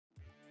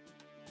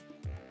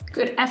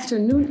Good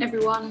afternoon,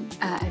 everyone.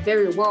 A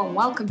very warm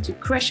welcome to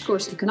Crash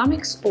Course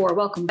Economics, or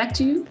welcome back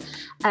to you.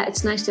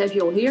 It's nice to have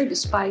you all here,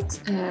 despite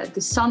the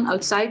sun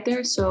outside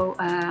there. So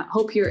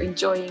hope you're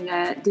enjoying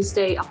this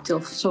day up till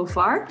so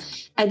far.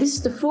 This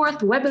is the fourth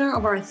webinar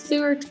of our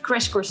third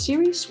Crash Course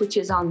series, which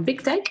is on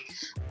big tech.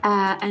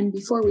 And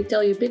before we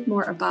tell you a bit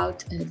more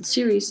about the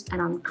series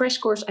and on Crash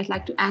Course, I'd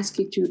like to ask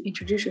you to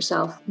introduce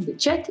yourself in the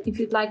chat. If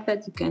you'd like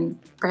that, you can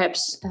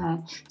perhaps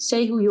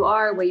say who you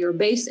are, where you're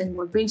based, and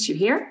what brings you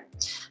here.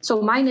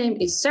 So my name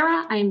is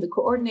Sarah. I am the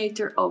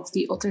coordinator of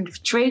the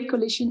Alternative Trade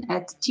Coalition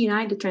at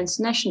TNI, the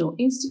Transnational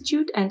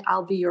Institute, and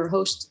I'll be your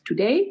host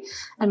today.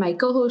 And my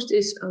co-host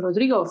is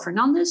Rodrigo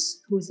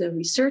Fernandez, who is a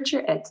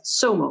researcher at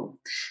SOMO.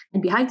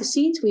 And behind the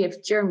scenes, we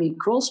have Jeremy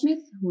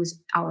Grolsmith, who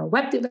is our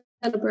web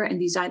developer and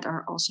designed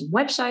our awesome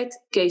website,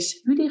 Kees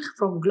Hudig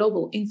from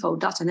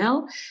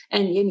globalinfo.nl,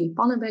 and Jenny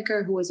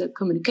Pannenbecker, who is a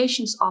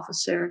communications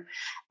officer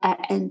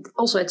and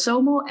also at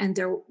SOMO, and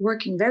they're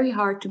working very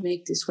hard to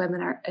make this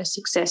webinar a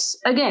success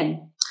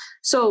again.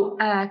 So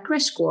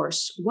Crash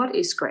Course, what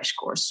is Crash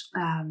Course?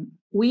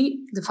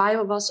 We, the five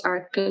of us, are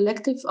a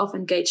collective of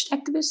engaged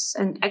activists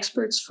and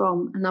experts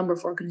from a number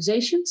of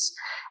organizations.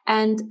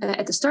 And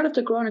at the start of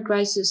the corona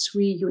crisis,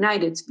 we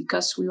united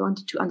because we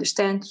wanted to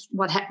understand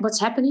what's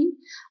happening,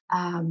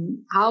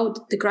 how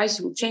the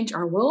crisis will change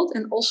our world,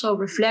 and also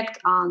reflect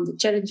on the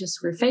challenges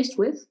we're faced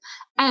with,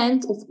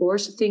 and of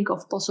course, think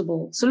of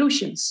possible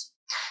solutions.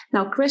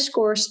 Now, Crash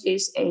Course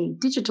is a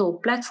digital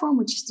platform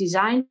which is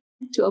designed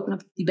to open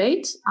up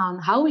debate on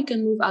how we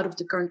can move out of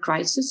the current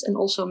crisis and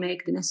also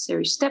make the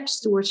necessary steps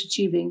towards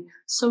achieving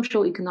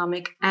social,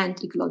 economic,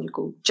 and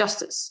ecological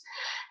justice.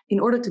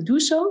 In order to do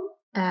so,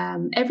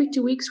 every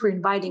 2 weeks, we're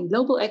inviting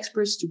global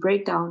experts to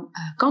break down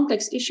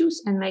complex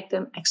issues and make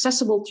them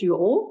accessible to you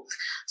all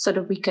so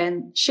that we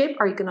can shape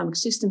our economic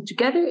system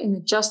together in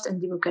a just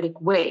and democratic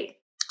way.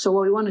 So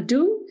what we want to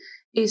do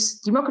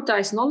is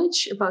democratize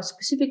knowledge about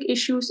specific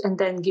issues and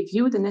then give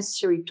you the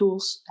necessary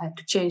tools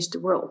to change the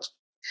world.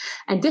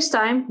 And this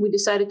time, we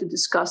decided to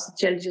discuss the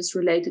challenges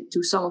related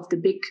to some of the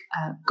big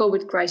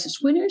COVID crisis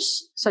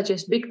winners, such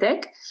as big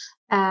tech.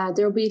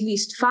 There will be at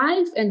least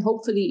 5 and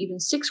hopefully even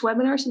 6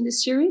 webinars in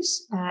this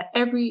series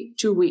every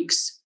 2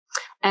 weeks.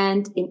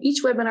 And in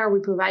each webinar, we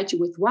provide you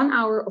with 1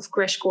 hour of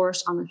crash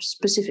course on a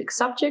specific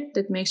subject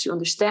that makes you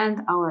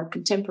understand our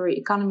contemporary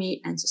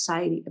economy and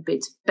society a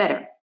bit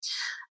better.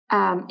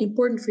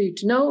 Important for you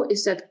to know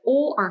is that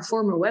all our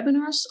former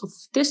webinars of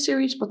this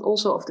series, but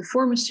also of the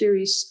former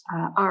series,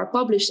 are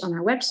published on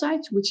our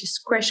website, which is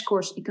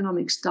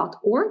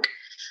crashcourseeconomics.org.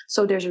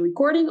 So there's a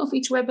recording of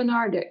each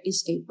webinar, there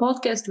is a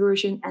podcast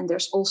version, and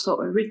there's also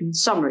a written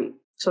summary.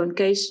 So in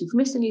case you've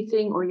missed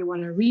anything or you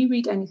want to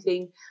reread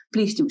anything,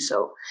 please do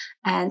so.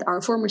 And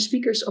our former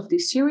speakers of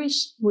this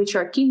series, which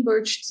are Keen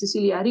Birch,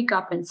 Cecilia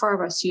Ricap, and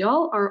Farwa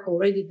Sial, are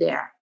already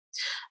there.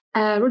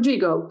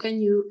 Rodrigo,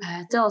 can you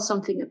tell us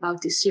something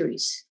about this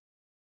series?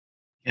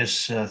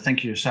 Yes,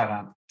 thank you,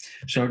 Sarah.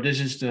 So this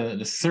is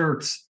the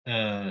third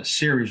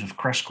series of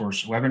Crash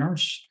Course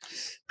webinars.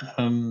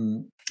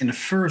 In the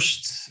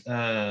first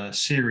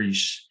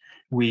series,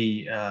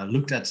 we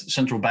looked at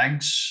central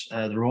banks,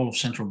 the role of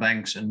central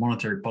banks and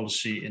monetary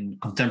policy in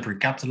contemporary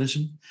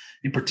capitalism,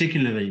 in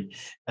particularly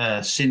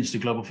since the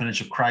global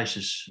financial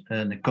crisis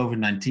and the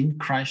COVID-19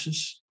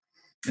 crisis.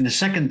 In the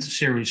second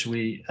series,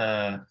 we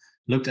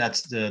looked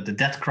at the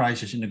debt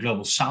crisis in the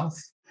global south,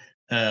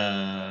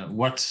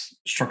 what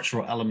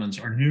structural elements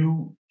are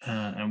new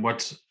and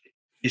what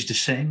is the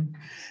same.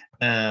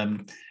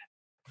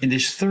 In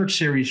this third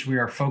series, we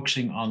are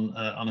focusing on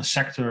a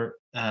sector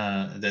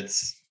that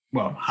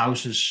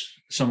houses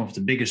some of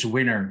the biggest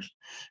winners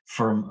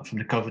from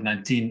the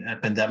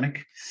COVID-19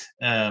 pandemic.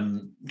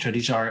 So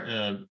these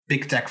are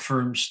big tech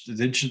firms,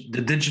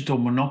 the digital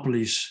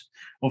monopolies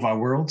of our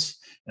world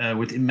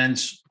with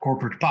immense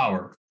corporate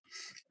power.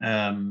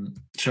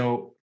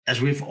 So as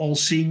we've all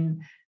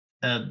seen,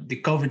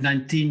 the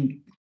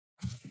COVID-19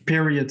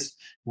 period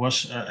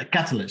was a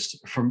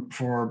catalyst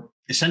for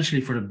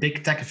essentially for the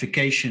big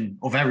techification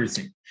of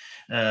everything.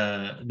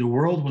 The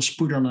world was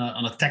put on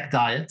a tech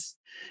diet,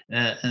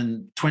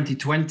 and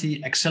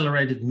 2020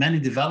 accelerated many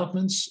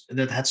developments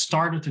that had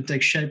started to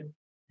take shape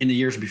in the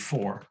years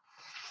before.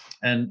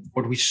 And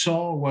what we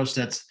saw was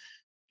that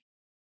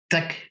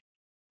tech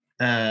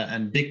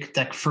and big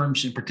tech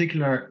firms in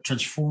particular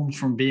transformed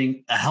from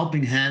being a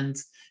helping hand,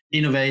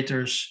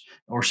 innovators,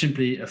 or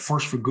simply a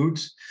force for good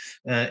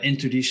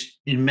into these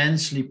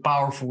immensely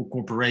powerful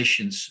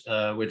corporations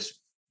with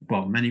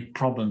many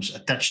problems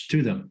attached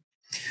to them.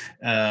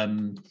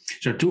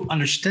 So to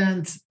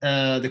understand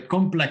the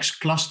complex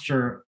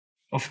cluster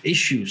of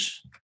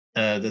issues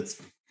that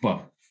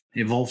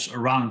evolves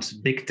around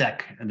big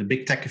tech and the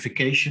big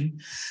techification,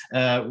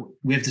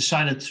 we have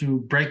decided to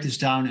break this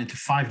down into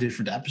 5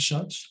 different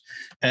episodes.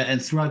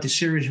 And throughout the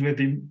series, we have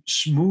been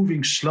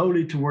moving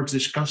slowly towards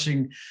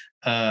discussing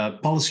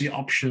policy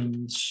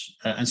options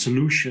and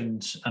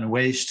solutions and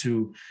ways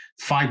to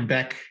fight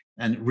back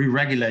and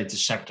re-regulate the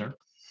sector.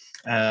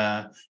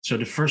 So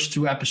the first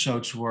 2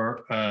 episodes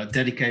were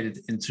dedicated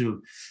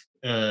into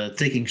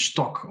taking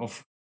stock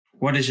of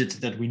what is it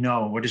that we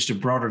know, what is the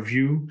broader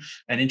view,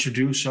 and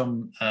introduce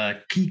some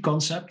key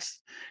concepts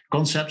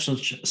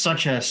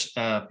such as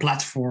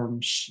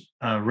platforms,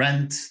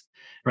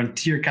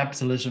 rentier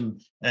capitalism,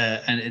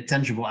 and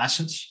intangible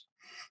assets.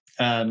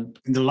 In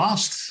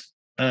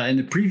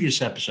the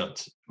previous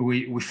episode,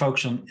 we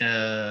focus on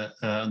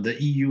the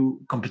EU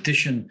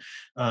competition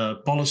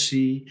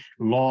policy,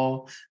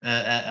 law,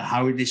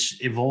 how it is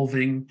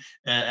evolving,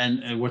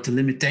 and what the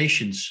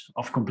limitations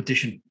of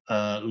competition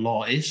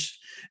law is.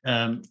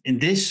 In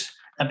this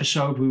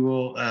episode, we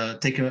will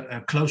take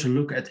a closer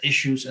look at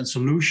issues and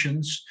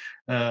solutions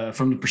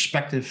from the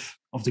perspective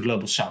of the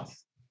Global South.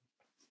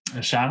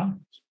 Sarah?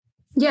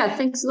 Yeah,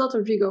 thanks a lot,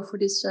 Rodrigo, for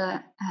this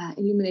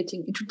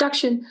illuminating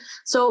introduction.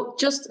 So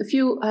just a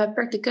few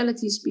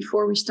practicalities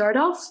before we start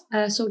off.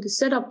 So the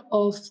setup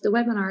of the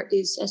webinar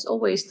is, as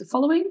always, the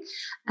following.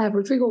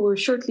 Rodrigo will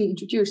shortly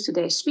introduce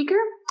today's speaker,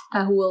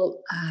 who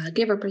will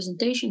give her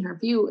presentation, her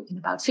view, in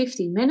about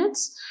 15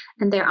 minutes.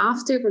 And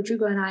thereafter,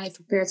 Rodrigo and I have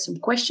prepared some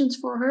questions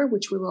for her,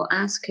 which we will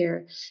ask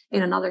her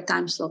in another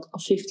time slot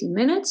of 15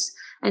 minutes.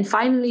 And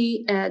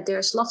finally,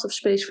 there's lots of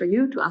space for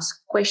you to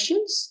ask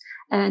questions.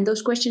 And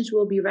those questions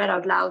will be read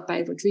out loud by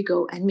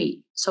Rodrigo and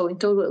me. So in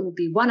total, it will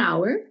be 1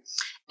 hour.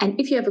 And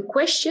if you have a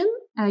question,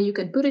 you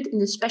can put it in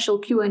the special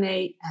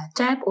Q&A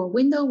tab or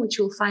window, which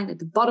you'll find at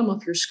the bottom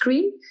of your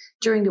screen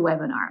during the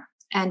webinar.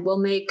 And we'll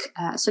make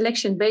a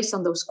selection based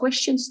on those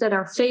questions that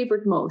are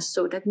favored most.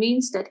 So that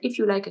means that if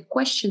you like a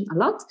question a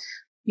lot,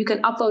 you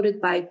can upload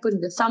it by putting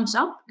the thumbs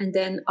up, and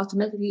then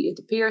automatically it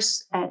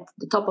appears at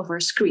the top of our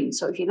screen.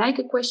 So if you like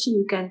a question,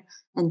 you can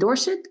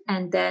endorse it,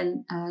 and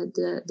then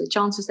the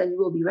chances that it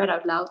will be read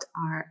out loud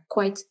are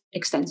quite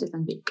extensive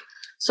and big.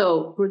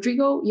 So,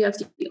 Rodrigo, you have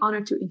the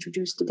honor to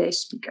introduce today's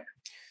speaker.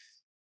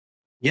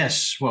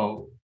 Yes,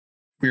 well,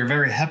 we are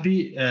very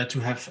happy to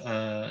have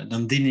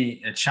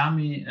Nandini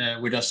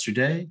Chami with us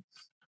today.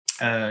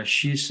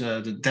 She's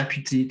the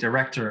Deputy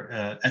Director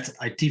at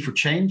IT for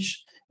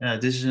Change.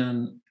 This is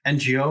an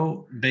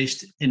NGO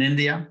based in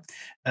India.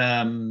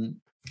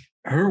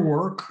 Her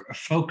work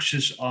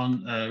focuses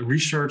on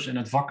research and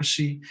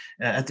advocacy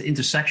at the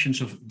intersections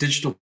of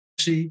digital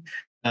policy,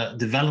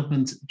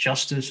 development,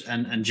 justice,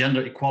 and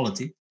gender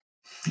equality.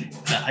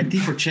 IT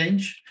for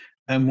Change,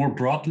 more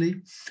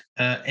broadly,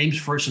 aims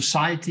for a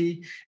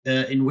society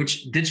in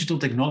which digital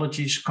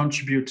technologies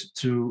contribute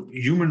to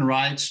human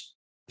rights,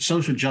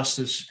 social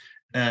justice,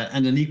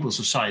 and an equal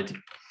society.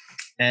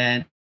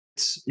 And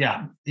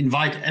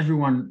invite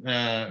everyone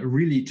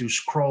really to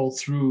scroll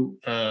through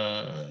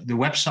the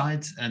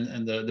website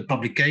and the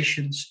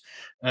publications.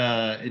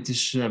 It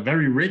is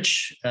very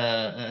rich.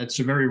 It's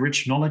a very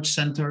rich knowledge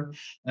center,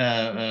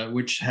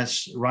 which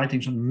has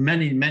writings on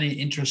many, many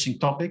interesting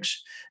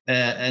topics.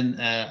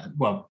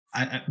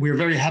 We're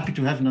very happy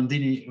to have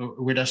Nandini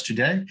with us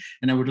today.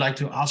 And I would like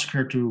to ask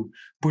her to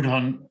put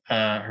on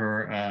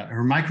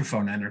her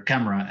microphone and her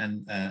camera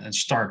and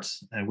start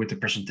with the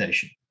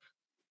presentation.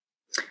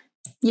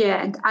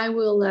 Yeah, and I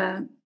will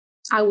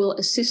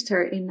assist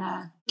her in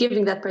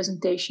giving that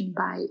presentation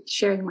by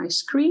sharing my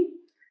screen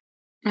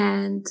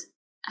and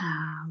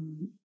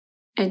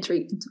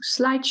entering into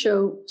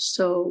slideshow,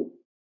 so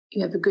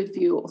you have a good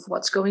view of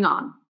what's going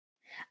on.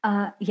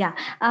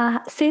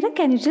 Sarah,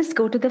 can you just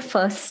go to the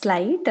first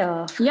slide?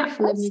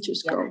 Let me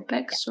just go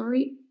back.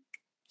 Sorry.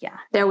 Yeah,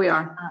 there we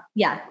are.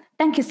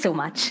 Thank you so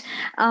much.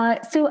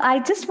 So I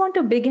just want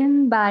to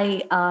begin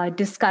by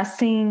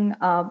discussing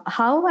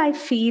how I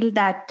feel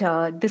that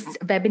this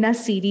webinar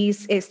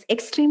series is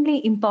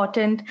extremely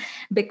important,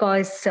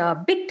 because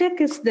big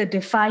tech is the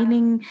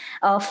defining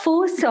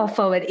force of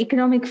our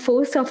economic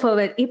force of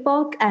our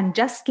epoch. And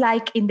just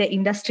like in the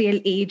industrial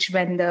age,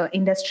 when the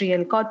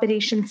industrial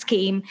corporations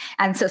came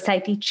and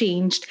society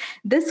changed,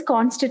 this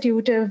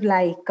constitutive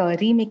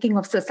remaking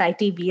of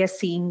society we are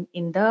seeing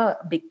in the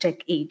big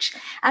tech age.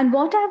 And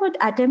what I would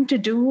attempt to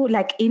do,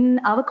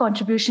 in our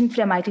contribution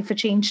from IT for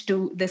Change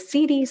to the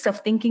series of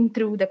thinking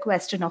through the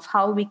question of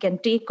how we can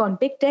take on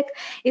big tech,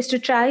 is to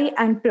try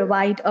and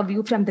provide a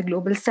view from the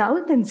Global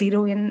South and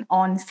zero in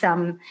on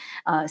some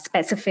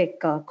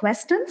specific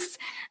questions.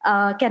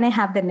 Can I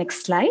have the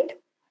next slide?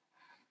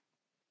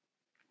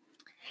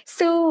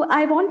 So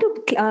I want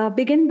to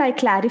begin by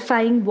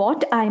clarifying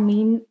what I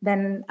mean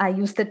when I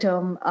use the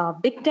term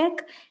big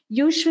tech.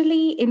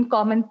 Usually in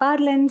common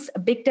parlance,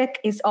 big tech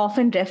is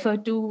often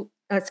referred to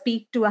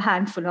speak to a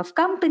handful of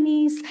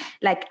companies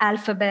like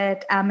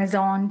Alphabet,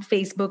 Amazon,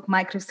 Facebook,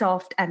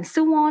 Microsoft, and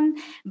so on.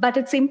 But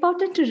it's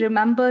important to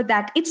remember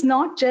that it's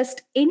not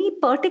just any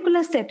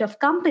particular set of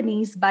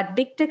companies, but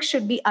big tech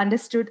should be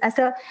understood as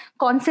a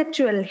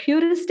conceptual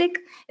heuristic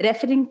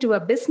referring to a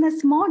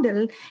business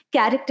model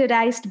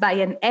characterized by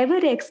an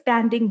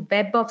ever-expanding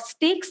web of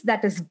stakes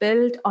that is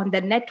built on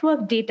the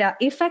network data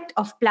effect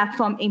of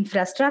platform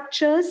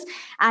infrastructures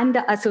and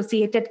the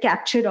associated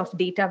capture of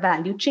data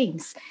value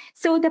chains.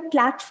 So the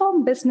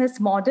platform business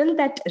model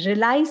that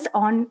relies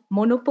on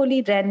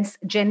monopoly rents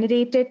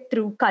generated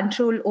through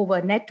control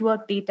over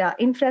network data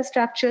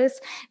infrastructures,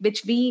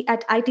 which we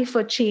at IT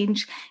for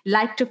Change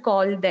like to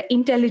call the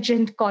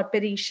intelligent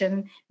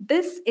corporation.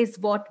 This is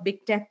what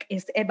big tech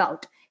is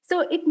about. So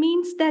it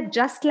means that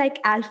just like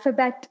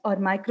Alphabet or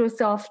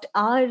Microsoft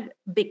are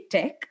big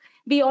tech,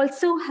 we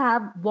also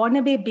have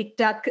wannabe big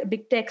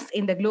techs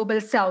in the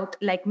global south,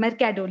 like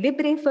Mercado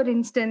Libre, for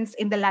instance,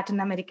 in the Latin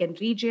American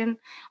region,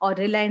 or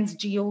Reliance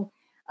Jio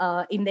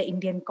in the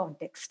Indian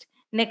context.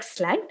 Next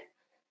slide.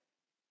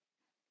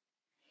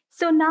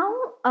 So now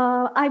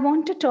I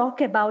want to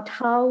talk about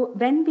how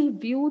when we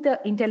view the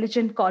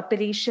intelligent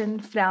corporation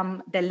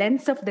from the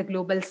lens of the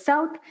global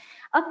south,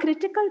 a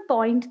critical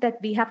point that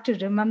we have to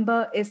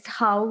remember is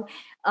how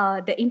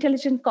the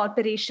intelligent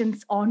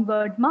corporation's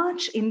onward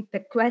march in the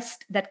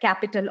quest that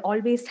capital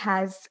always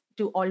has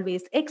to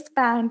always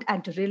expand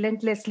and to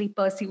relentlessly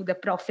pursue the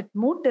profit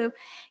motive,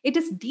 it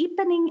is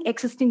deepening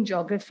existing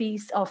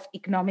geographies of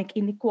economic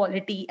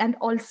inequality and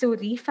also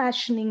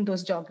refashioning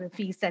those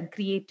geographies and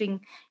creating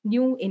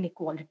new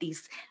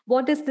inequalities.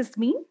 What does this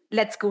mean?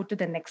 Let's go to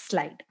the next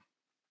slide.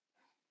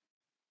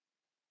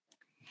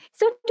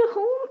 So, to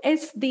whom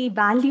is the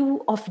value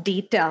of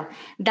data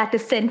that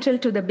is central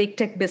to the big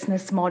tech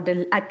business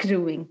model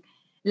accruing?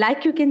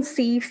 Like you can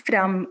see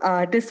from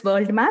this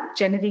world map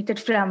generated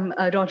from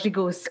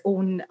Rodrigo's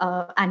own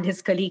and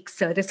his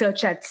colleagues'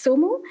 research at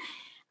SOMO,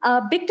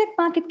 big tech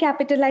market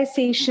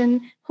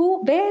capitalization,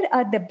 where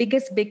are the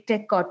biggest big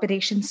tech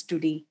corporations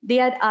today? They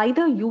are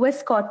either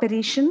US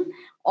corporation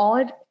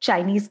or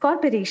Chinese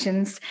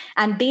corporations,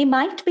 and they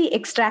might be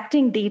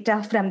extracting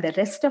data from the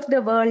rest of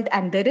the world,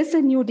 and there is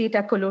a new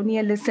data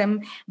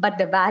colonialism, but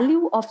the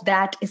value of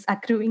that is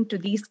accruing to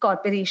these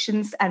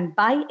corporations and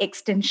by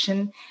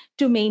extension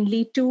to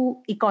mainly two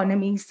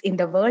economies in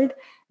the world,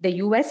 the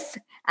US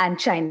and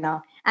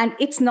China. And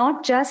it's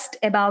not just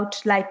about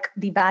like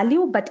the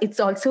value, but it's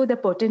also the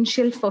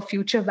potential for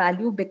future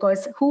value,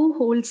 because who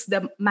holds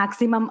the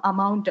maximum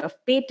amount of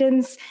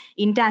patents,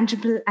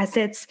 intangible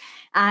assets,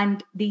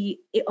 and the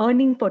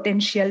earning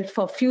potential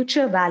for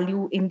future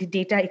value in the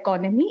data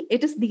economy?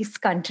 It is these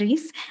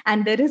countries.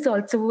 And there is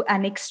also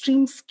an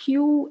extreme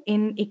skew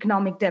in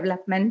economic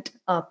development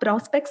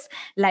prospects,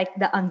 like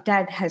the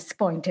UNCTAD has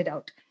pointed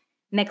out.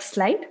 Next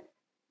slide.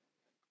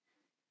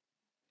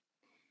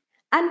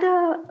 And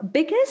the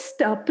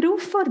biggest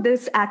proof for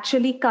this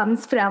actually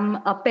comes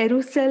from a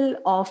perusal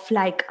of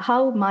like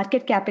how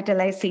market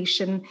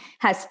capitalization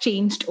has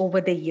changed over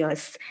the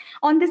years.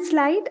 On this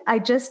slide, I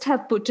just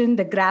have put in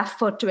the graph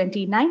for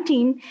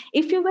 2019.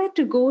 If you were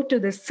to go to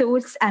the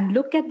source and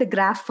look at the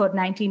graph for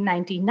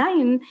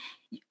 1999,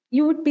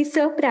 you would be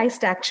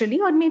surprised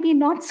actually, or maybe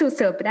not so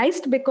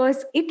surprised,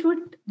 because it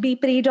would be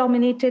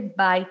predominated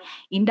by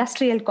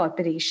industrial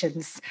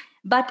corporations.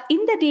 But in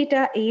the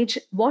data age,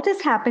 what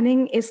is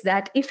happening is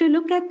that if you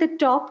look at the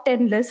top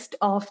 10 list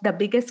of the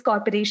biggest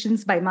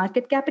corporations by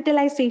market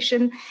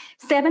capitalization,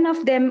 7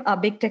 of them are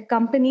big tech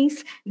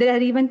companies. There are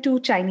even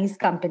 2 Chinese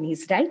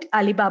companies, right?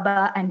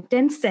 Alibaba and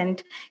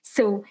Tencent.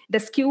 So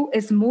the skew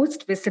is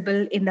most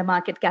visible in the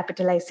market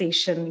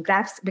capitalization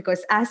graphs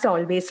because, as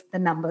always, the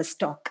numbers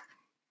talk.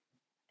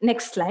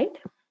 Next slide.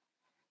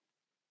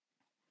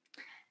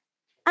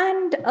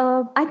 And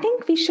I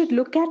think we should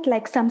look at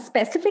like some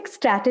specific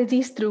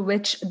strategies through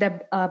which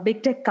the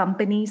big tech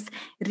companies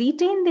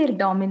retain their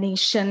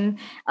domination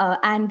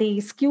and they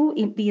skew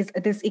in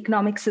this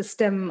economic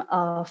system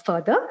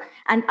further.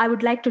 And I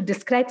would like to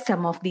describe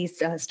some of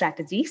these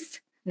strategies.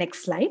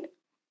 Next slide.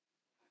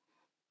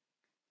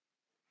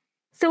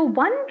 So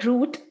one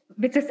route,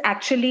 which is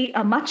actually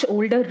a much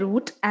older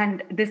route,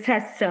 and this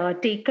has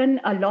taken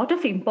a lot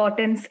of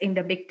importance in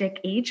the big tech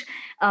age,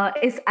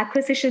 is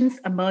acquisitions,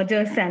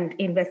 mergers, and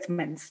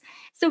investments.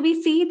 So we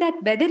see that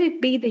whether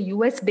it be the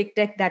US big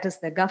tech, that is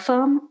the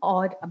GAFAM,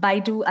 or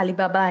Baidu,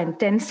 Alibaba, and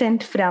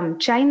Tencent from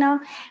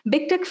China,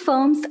 big tech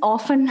firms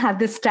often have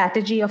this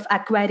strategy of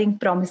acquiring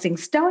promising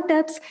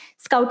startups,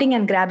 scouting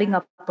and grabbing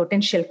up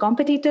potential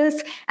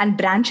competitors, and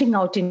branching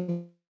out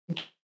in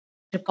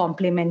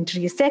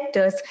complementary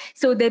sectors.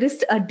 So there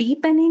is a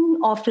deepening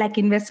of like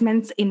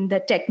investments in the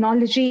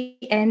technology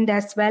end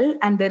as well.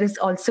 And there is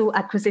also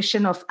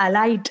acquisition of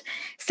allied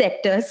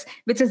sectors,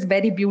 which is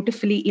very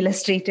beautifully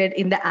illustrated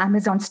in the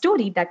Amazon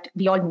story that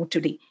we all know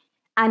today.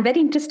 And very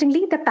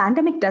interestingly, the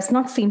pandemic does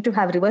not seem to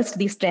have reversed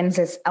these trends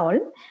at all.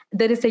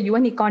 There is a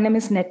UN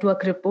Economist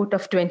Network report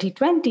of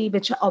 2020,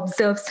 which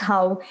observes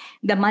how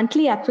the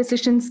monthly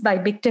acquisitions by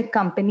big tech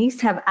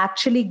companies have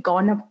actually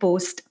gone up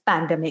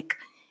post-pandemic.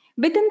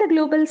 Within the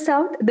global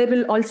south, there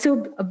will also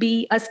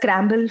be a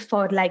scramble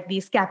for like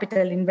these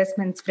capital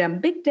investments from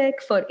big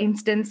tech. For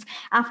instance,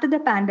 after the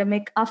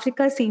pandemic,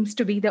 Africa seems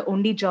to be the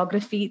only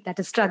geography that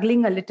is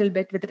struggling a little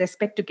bit with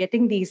respect to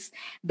getting these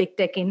big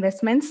tech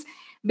investments.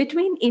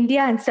 Between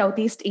India and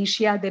Southeast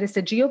Asia, there is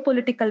a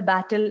geopolitical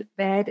battle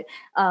where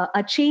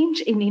a change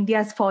in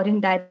India's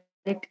foreign direct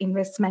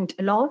investment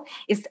law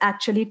is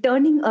actually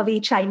turning away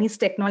Chinese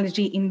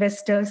technology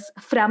investors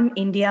from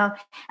India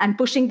and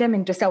pushing them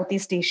into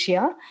Southeast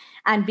Asia.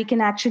 And we can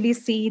actually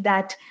see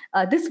that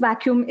this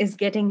vacuum is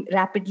getting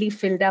rapidly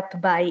filled up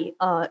by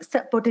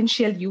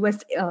potential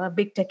US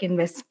big tech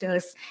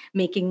investors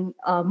making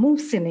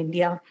moves in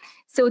India.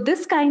 So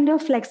this kind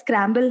of like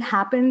scramble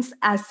happens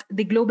as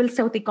the global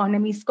South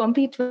economies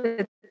compete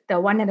with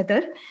one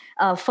another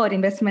for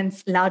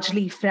investments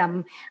largely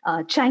from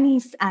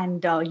Chinese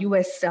and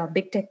US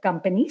big tech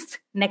companies.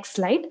 Next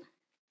slide.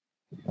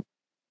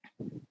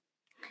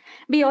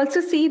 We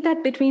also see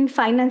that between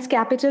finance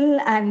capital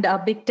and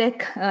big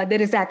tech,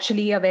 there is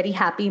actually a very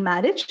happy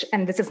marriage,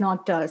 and this is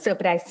not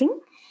surprising.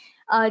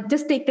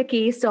 Just take the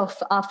case of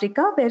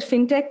Africa, where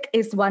fintech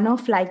is one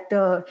of like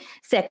the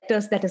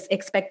sectors that is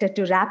expected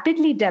to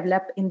rapidly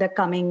develop in the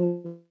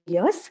coming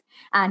years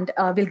and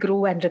will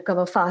grow and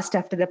recover fast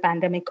after the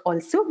pandemic.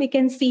 Also, we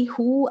can see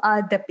who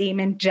are the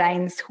payment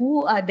giants,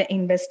 who are the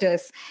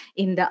investors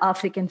in the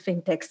African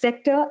fintech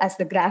sector. As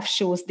the graph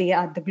shows, they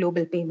are the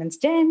global payments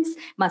giants,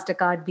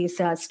 MasterCard,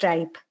 Visa,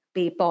 Stripe,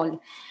 PayPal,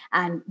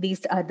 and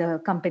these are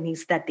the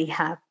companies that they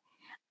have.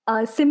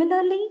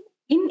 Similarly,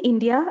 in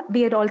India,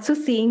 we are also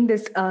seeing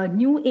this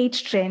new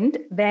age trend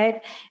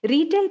where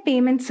retail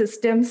payment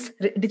systems,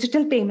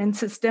 digital payment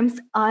systems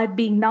are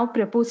being now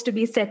proposed to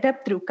be set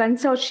up through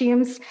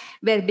consortiums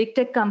where big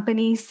tech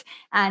companies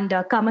and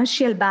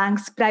commercial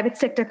banks, private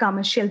sector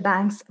commercial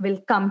banks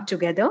will come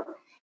together.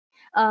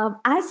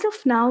 As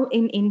of now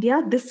in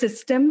India, this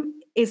system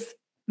is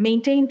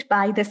maintained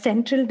by the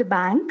central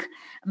bank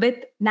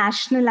with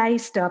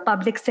nationalized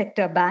public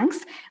sector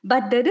banks.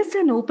 But there is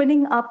an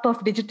opening up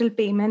of digital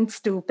payments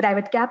to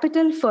private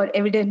capital for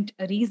evident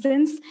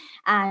reasons.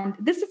 And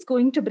this is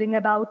going to bring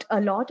about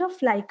a lot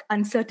of like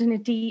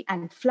uncertainty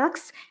and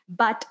flux.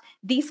 But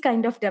these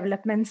kind of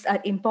developments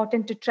are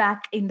important to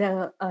track in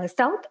the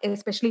South,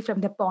 especially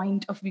from the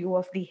point of view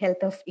of the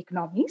health of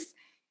economies.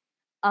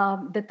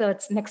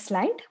 Next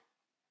slide.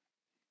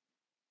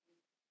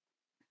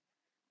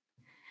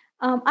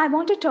 I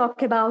want to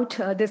talk about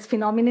this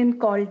phenomenon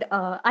called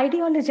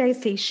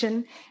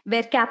ideologization,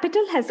 where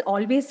capital has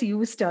always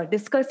used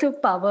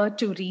discursive power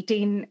to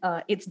retain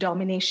its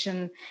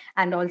domination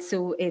and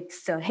also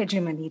its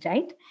hegemony,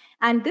 right?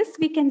 And this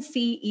we can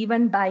see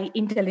even by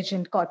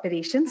intelligent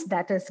corporations,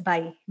 that is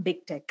by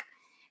big tech.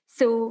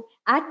 So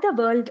at the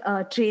World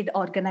Trade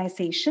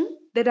Organization,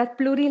 there are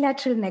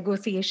plurilateral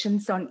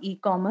negotiations on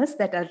e-commerce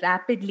that are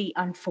rapidly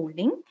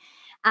unfolding.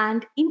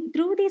 And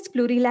through these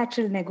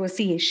plurilateral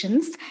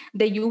negotiations,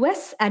 the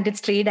US and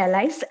its trade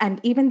allies and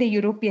even the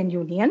European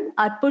Union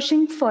are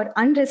pushing for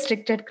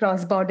unrestricted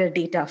cross-border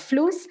data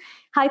flows,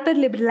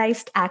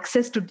 hyper-liberalized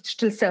access to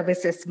digital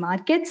services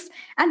markets,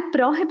 and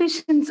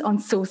prohibitions on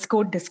source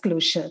code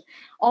disclosure,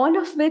 all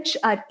of which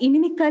are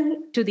inimical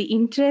to the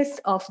interests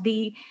of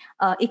the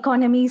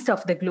economies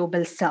of the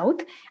global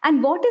South.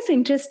 And what is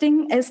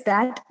interesting is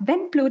that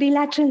when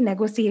plurilateral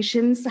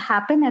negotiations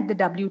happen at the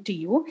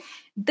WTO,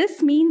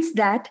 this means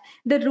that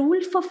the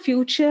rule for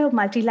future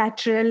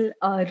multilateral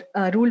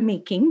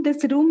rulemaking,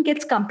 this room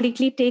gets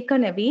completely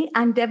taken away,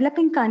 and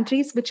developing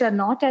countries which are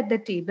not at the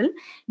table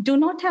do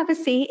not have a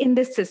say in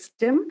the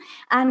system.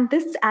 And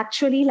this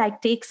actually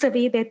like takes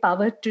away their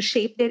power to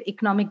shape their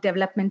economic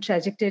development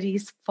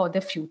trajectories for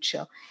the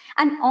future.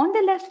 And on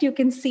the left, you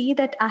can see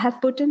that I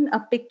have put in a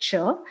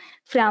picture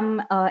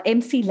from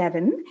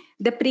MC11,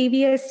 the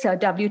previous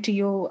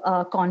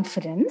WTO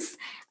conference,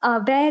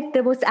 where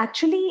there was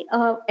actually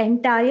an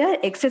entire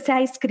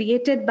exercise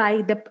created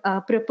by the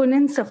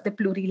proponents of the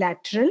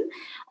plurilateral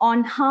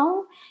on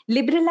how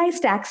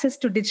liberalized access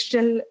to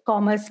digital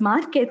commerce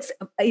markets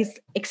is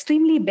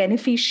extremely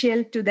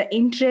beneficial to the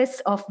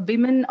interests of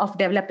women of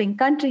developing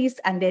countries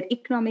and their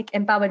economic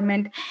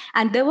empowerment.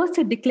 And there was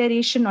a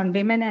declaration on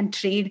women and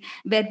trade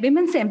where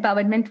women's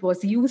empowerment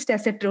was used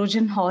as a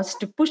Trojan horse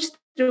to push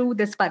through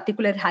this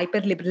particular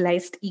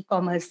hyper-liberalized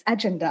e-commerce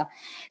agenda.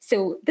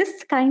 So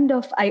this kind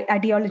of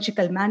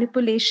ideological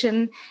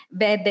manipulation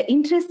where the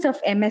interests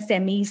of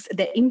MSMEs,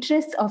 the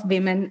interests of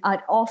women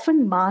are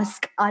often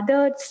masked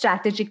other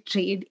strategic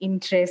trade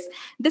interests.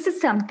 This is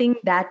something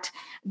that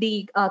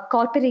the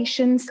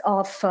corporations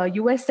of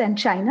US and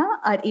China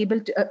are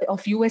able to,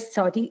 of US,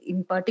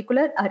 in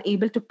particular, are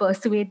able to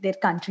persuade their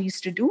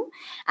countries to do.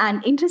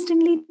 And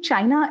interestingly,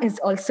 China is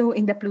also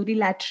in the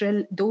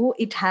plurilateral, though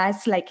it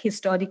has like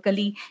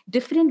historically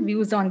different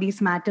views on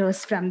these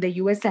matters from the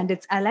US and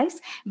its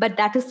allies. But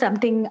that is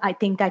something I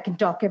think I can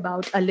talk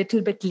about a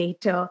little bit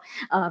later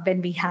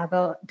when we have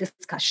a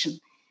discussion.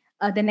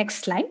 The next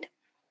slide.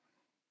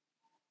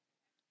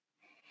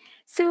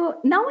 So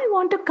now I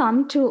want to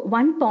come to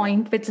one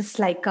point which is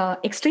like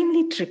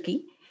extremely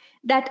tricky,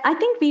 that I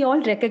think we all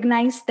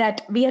recognize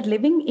that we are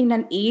living in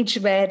an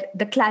age where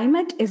the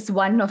climate is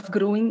one of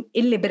growing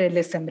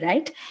illiberalism,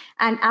 right?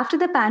 And after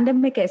the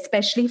pandemic,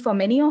 especially for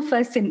many of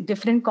us in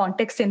different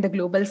contexts in the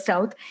global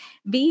South,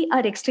 we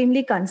are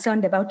extremely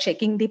concerned about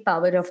checking the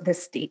power of the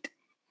state.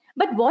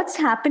 But what's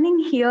happening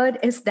here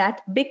is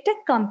that big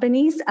tech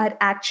companies are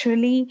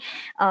actually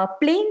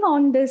playing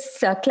on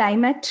this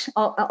climate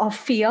of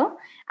fear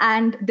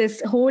and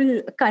this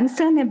whole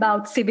concern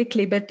about civic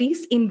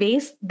liberties in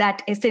ways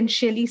that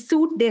essentially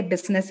suit their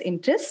business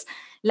interests,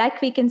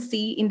 like we can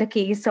see in the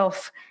case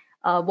of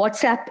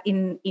WhatsApp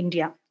in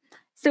India.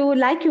 So,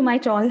 like you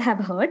might all have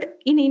heard,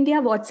 in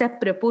India,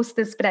 WhatsApp proposed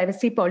this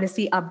privacy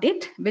policy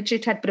update, which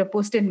it had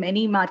proposed in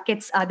many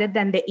markets other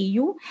than the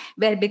EU,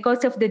 where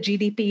because of the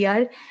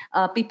GDPR,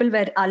 people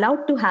were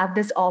allowed to have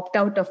this opt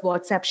out of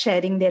WhatsApp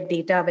sharing their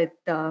data with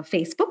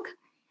Facebook.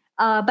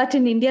 But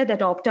in India,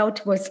 that opt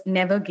out was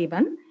never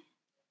given.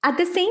 At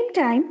the same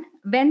time,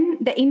 when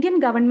the Indian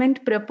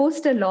government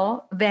proposed a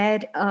law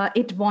where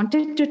it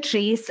wanted to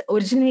trace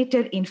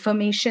originator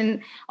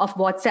information of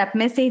WhatsApp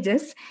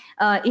messages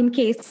in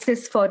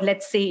cases for,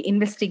 let's say,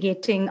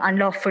 investigating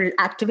unlawful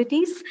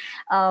activities,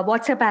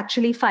 WhatsApp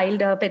actually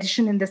filed a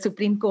petition in the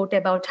Supreme Court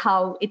about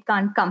how it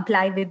can't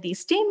comply with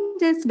these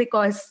changes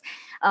because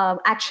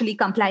actually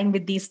complying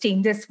with these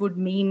changes would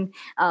mean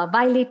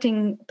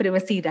violating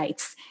privacy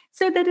rights.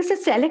 So there is a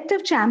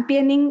selective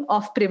championing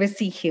of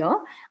privacy here.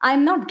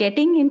 I'm not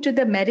getting into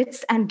the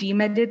merits and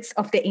demerits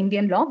of the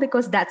Indian law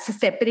because that's a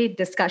separate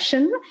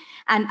discussion.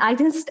 And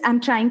I'm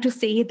trying to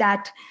say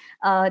that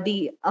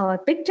the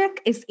big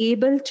tech is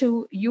able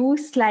to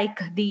use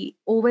like the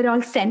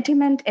overall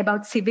sentiment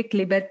about civic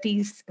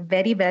liberties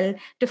very well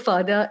to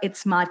further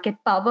its market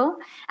power.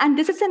 And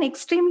this is an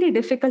extremely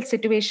difficult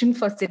situation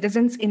for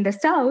citizens in the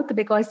South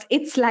because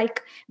it's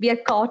like we are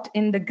caught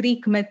in the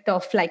Greek myth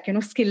of like,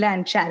 Scylla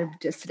and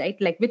Charybdis, right?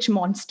 Like which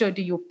monster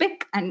do you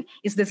pick? And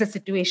is this a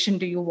situation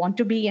do you want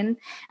to be in?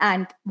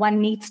 And one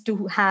needs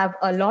to have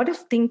a lot of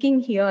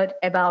thinking here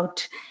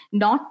about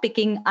not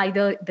picking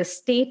either the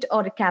state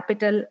or a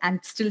capital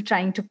and still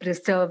trying to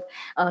preserve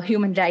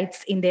human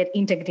rights in their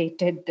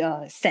integrated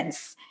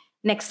sense.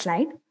 Next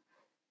slide.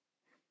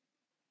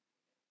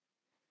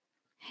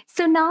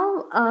 So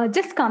now,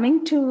 just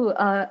coming to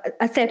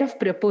a set of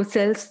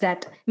proposals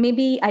that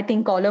maybe I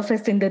think all of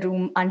us in the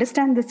room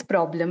understand this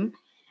problem.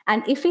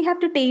 And if we have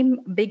to tame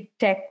big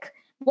tech,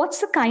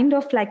 what's the kind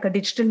of like a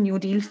digital new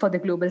deal for the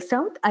global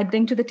South? I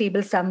bring to the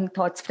table some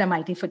thoughts from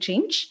IT for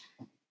Change.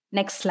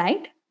 Next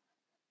slide.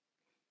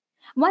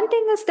 One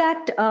thing is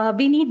that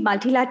we need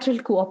multilateral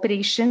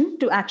cooperation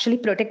to actually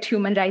protect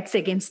human rights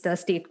against the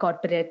state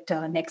corporate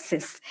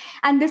nexus.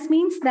 And this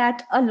means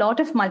that a lot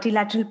of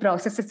multilateral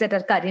processes that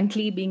are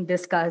currently being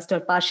discussed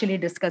or partially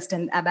discussed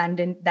and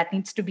abandoned, that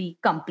needs to be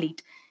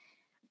complete.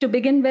 To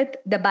begin with,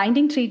 the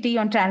binding treaty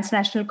on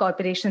transnational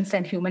corporations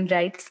and human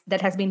rights that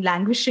has been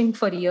languishing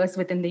for years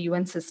within the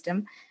UN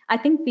system, I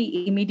think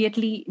we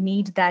immediately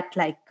need that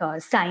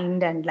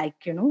signed and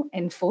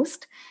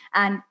enforced,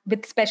 and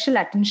with special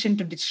attention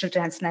to digital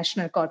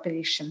transnational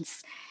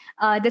corporations.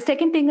 The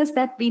second thing is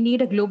that we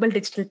need a global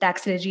digital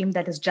tax regime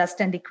that is just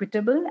and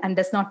equitable and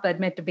does not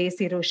permit base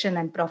erosion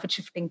and profit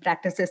shifting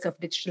practices of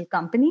digital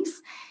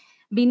companies.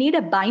 We need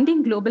a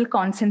binding global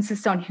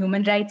consensus on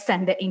human rights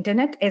and the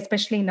internet,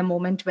 especially in a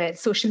moment where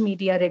social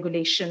media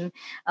regulation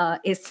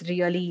is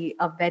really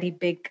a very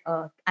big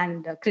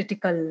and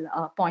critical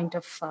point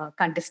of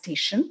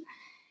contestation.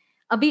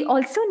 We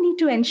also need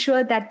to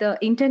ensure that the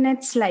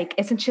internet's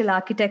essential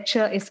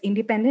architecture is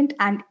independent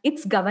and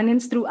its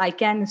governance through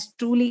ICANN is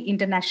truly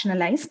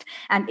internationalized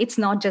and it's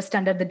not just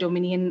under the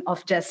dominion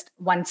of just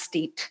one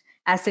state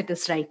as it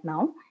is right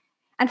now.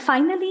 And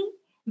finally,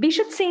 we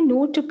should say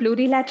no to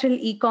plurilateral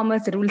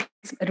e-commerce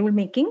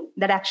rulemaking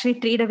that actually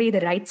trade away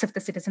the rights of the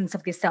citizens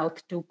of the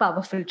South to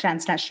powerful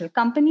transnational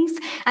companies.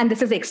 And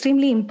this is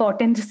extremely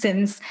important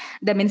since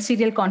the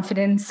ministerial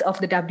conference of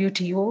the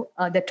WTO,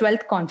 the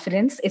 12th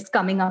conference, is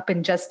coming up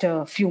in just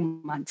a few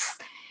months.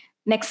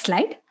 Next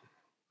slide.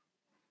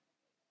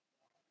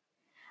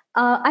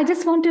 I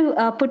just want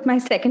to put my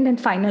second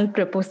and final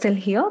proposal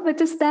here,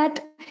 which is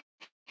that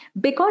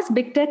because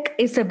big tech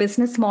is a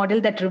business model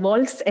that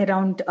revolves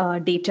around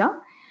data,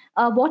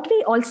 what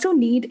we also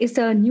need is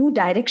a new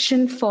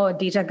direction for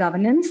data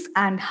governance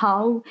and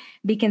how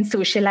we can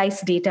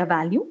socialize data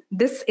value.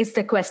 This is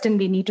the question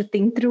we need to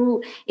think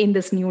through in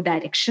this new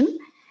direction.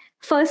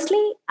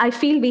 Firstly, I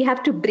feel we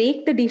have to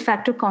break the de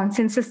facto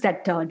consensus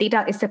that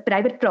data is a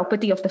private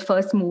property of the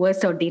first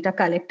movers or data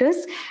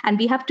collectors. And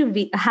we have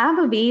to have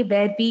a way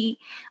where we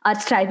are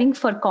striving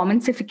for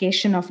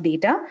commonsification of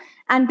data.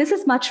 And this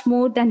is much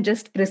more than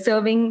just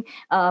preserving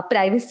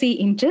privacy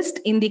interest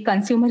in the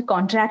consumer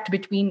contract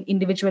between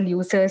individual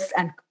users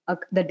and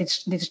the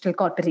digital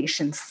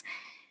corporations.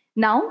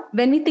 Now,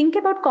 when we think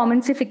about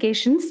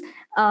commonsifications,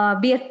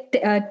 we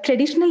are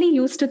traditionally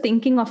used to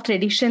thinking of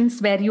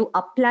traditions where you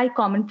apply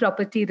common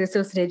property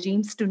resource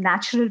regimes to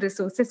natural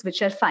resources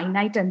which are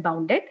finite and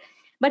bounded.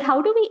 But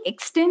how do we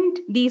extend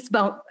these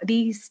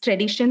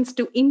traditions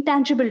to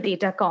intangible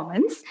data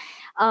commons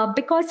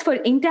because for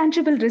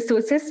intangible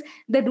resources,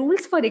 the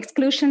rules for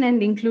exclusion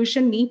and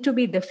inclusion need to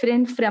be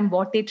different from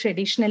what they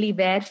traditionally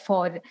were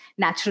for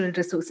natural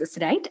resources,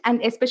 right?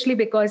 And especially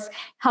because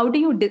how do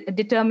you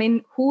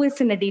determine who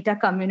is in a data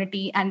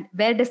community and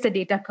where does the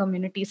data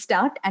community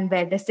start and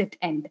where does it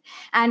end?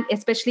 And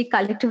especially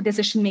collective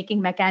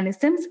decision-making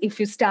mechanisms if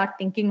you start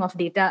thinking of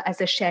data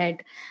as a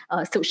shared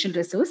social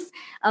resource.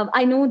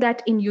 I know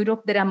that in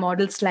Europe, there are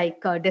models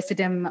like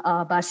Decidem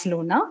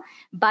Barcelona,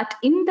 but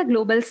in the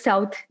global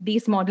south,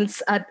 these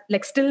models are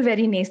like still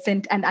very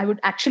nascent. And I would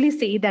actually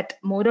say that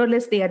more or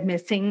less they are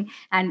missing.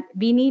 And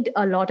we need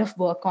a lot of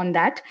work on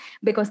that,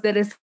 because there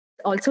is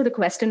also the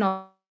question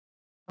of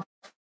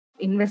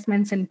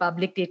investments in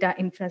public data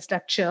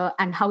infrastructure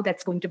and how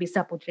that's going to be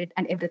supported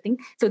and everything.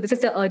 So this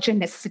is an urgent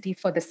necessity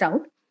for the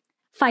South.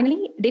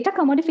 Finally, data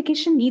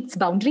commodification needs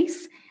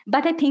boundaries,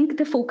 but I think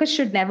the focus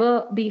should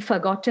never be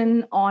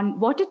forgotten on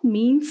what it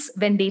means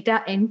when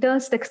data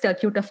enters the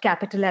circuit of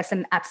capital as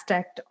an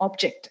abstract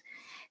object.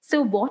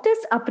 So what is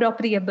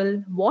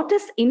appropriable? What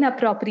is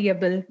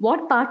inappropriable?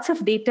 What parts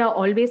of data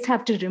always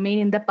have to remain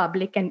in the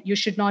public and you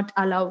should not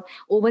allow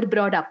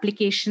overbroad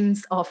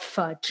applications of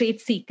trade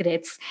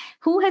secrets?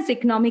 Who has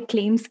economic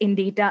claims in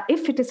data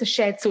if it is a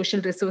shared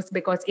social resource,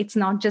 because it's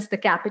not just the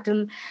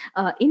capital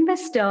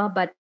investor,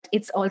 but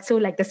it's also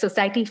like the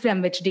society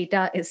from which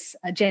data is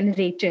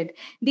generated.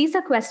 These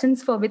are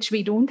questions for which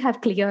we don't have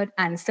clear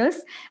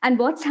answers. And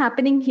what's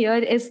happening here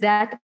is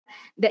that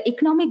the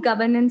economic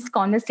governance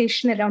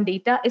conversation around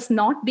data is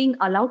not being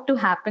allowed to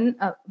happen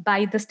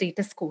by the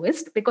status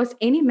quoist, because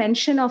any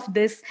mention of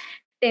this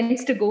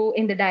tends to go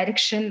in the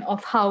direction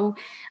of how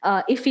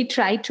if we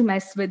try to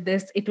mess with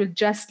this, it will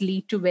just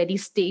lead to very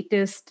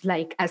statist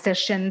like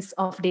assertions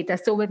of data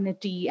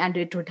sovereignty, and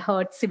it would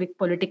hurt civic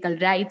political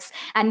rights.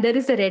 And there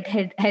is a red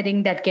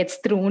herring that gets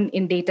thrown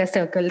in data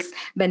circles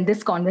when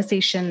this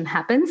conversation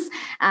happens.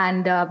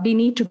 And we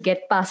need to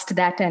get past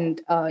that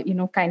and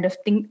kind of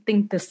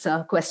think this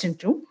question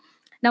through.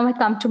 Now I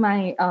come to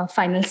my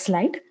final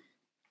slide.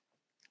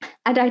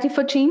 At IT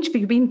for Change,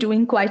 we've been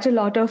doing quite a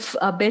lot of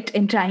bit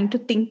in trying to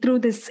think through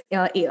this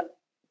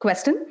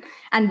question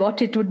and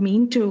what it would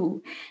mean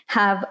to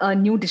have a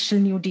new digital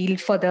New Deal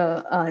for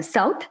the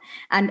South.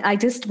 And I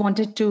just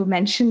wanted to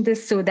mention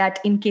this so that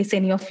in case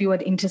any of you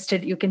are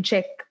interested, you can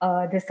check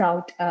this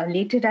out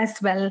later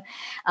as well.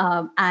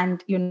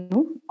 And,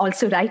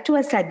 also write to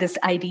us at this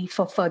ID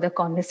for further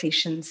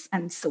conversations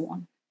and so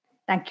on.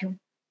 Thank you.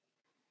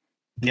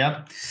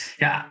 Yeah.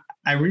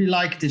 I really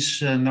like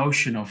this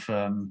notion of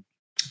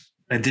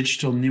a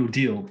digital New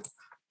Deal.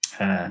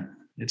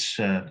 It's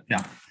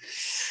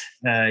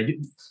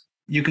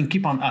you can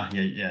keep on. I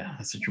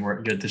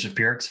thought you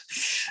disappeared.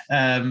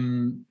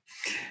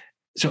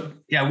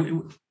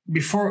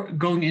 Before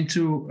going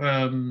into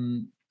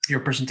your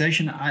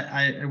presentation,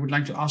 I would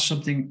like to ask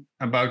something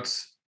about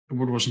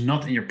what was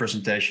not in your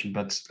presentation,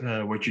 but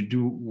what you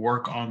do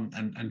work on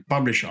and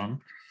publish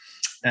on,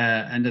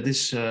 and that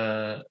is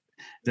that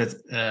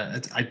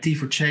at IT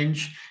for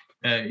Change.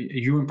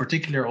 You in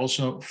particular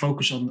also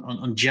focus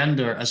on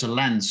gender as a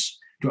lens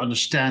to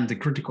understand the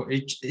critical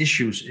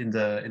issues in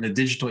the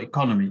digital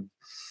economy.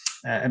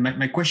 And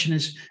my question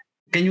is,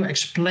 can you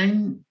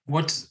explain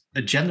what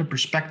a gender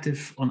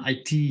perspective on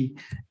IT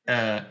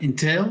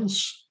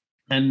entails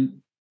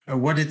and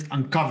what it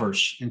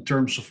uncovers in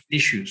terms of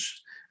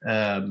issues?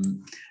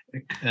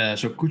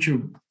 So could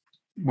you,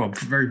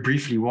 very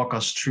briefly walk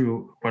us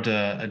through what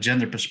a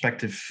gender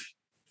perspective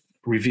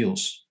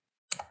reveals?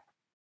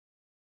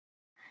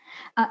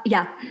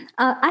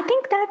 I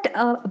think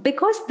that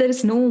because there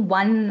is no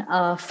one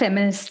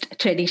feminist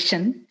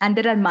tradition and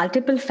there are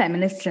multiple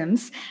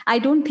feminisms, I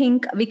don't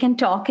think we can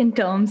talk in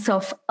terms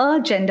of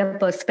a gender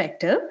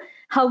perspective.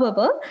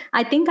 However,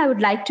 I think I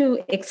would like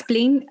to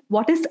explain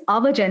what is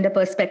our gender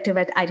perspective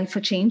at IT for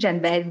Change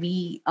and where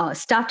we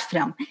start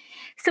from.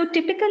 So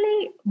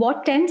typically,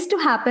 what tends to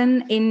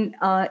happen in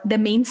the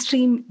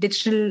mainstream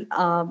digital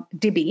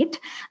debate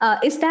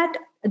is that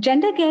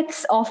gender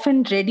gets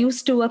often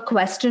reduced to a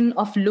question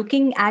of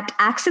looking at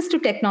access to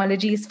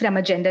technologies from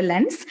a gender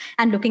lens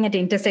and looking at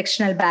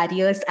intersectional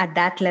barriers at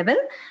that level,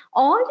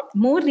 or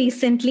more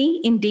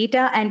recently in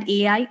data and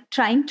AI,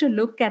 trying to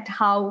look at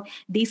how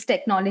these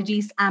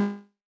technologies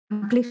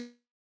amplify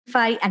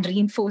and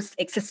reinforce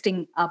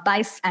existing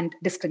bias and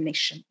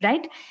discrimination,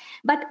 right?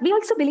 But we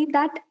also believe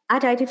that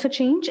at IT for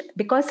Change,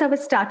 because our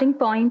starting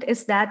point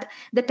is that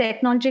the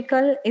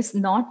technological is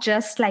not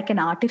just like an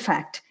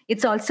artifact,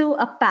 it's also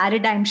a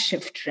paradigm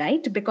shift,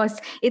 right? Because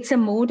it's a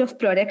mode of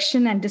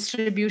production and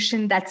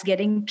distribution that's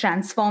getting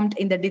transformed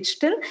in the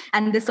digital.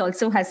 And this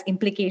also has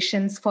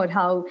implications for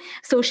how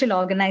social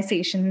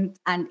organizations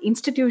and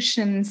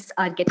institutions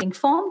are getting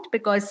formed,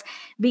 because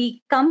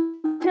we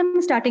come from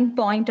a starting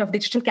point of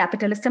digital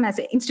capitalism as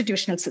an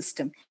institutional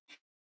system.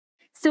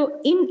 So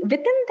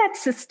within that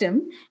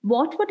system,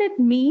 what would it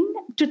mean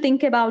to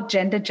think about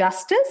gender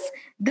justice?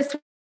 This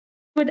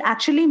would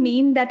actually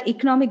mean that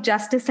economic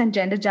justice and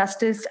gender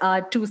justice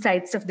are two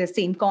sides of the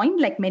same coin,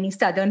 like many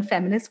Southern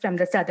feminists from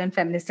the Southern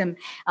feminism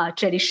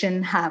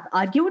tradition have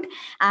argued.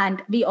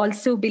 And we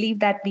also believe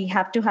that we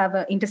have to have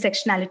an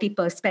intersectionality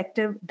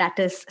perspective that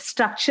is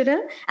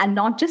structural and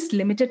not just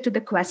limited to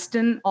the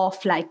question of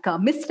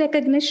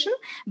misrecognition,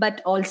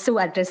 but also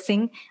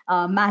addressing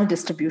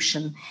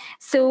maldistribution.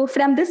 So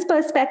from this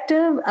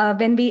perspective,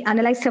 when we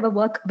analyze our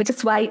work, which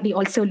is why we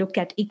also look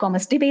at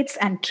e-commerce debates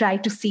and try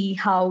to see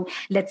how,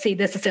 let's say,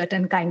 there's a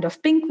certain kind of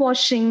pink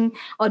washing,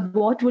 or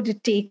what would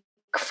it take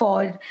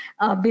for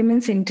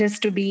women's interests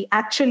to be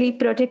actually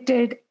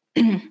protected.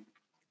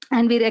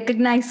 And we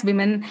recognize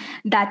women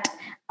that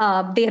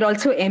they are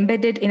also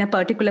embedded in a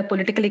particular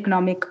political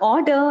economic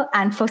order.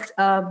 And for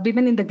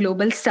women in the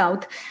global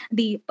south,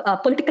 the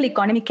political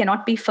economy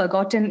cannot be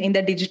forgotten in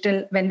the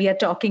digital when we are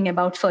talking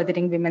about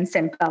furthering women's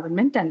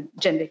empowerment and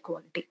gender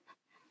equality.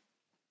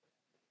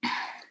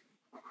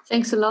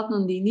 Thanks a lot,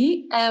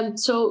 Nandini.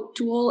 So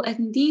to all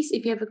attendees,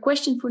 if you have a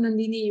question for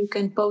Nandini, you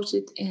can post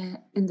it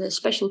in the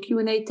special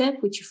Q&A tab,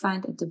 which you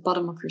find at the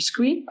bottom of your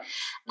screen.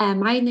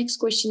 My next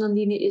question,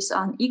 Nandini, is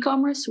on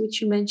e-commerce,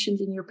 which you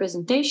mentioned in your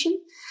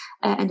presentation,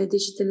 and the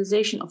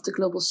digitalization of the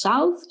global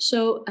south.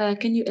 So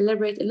can you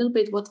elaborate a little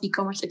bit what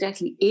e-commerce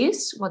exactly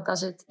is? What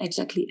does it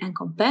exactly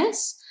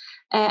encompass?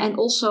 And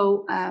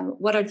also,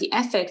 what are the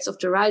effects of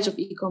the rise of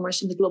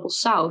e-commerce in the global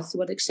south? To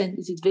what extent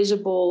is it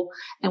visible,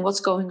 and what's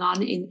going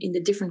on in the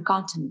different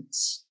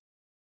continents?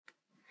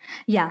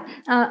 Yeah,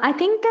 I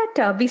think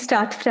that we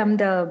start from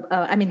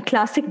the,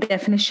 classic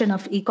definition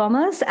of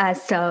e-commerce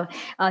as a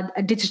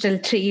digital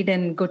trade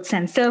in goods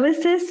and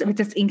services, which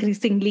is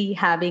increasingly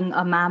having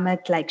a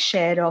mammoth-like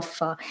share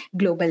of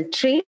global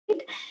trade.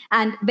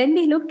 And when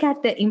we look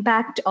at the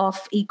impact of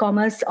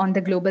e-commerce on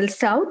the global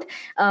south,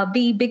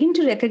 we begin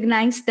to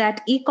recognize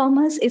that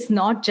e-commerce is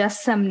not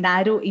just some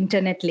narrow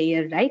internet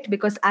layer, right?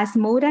 Because as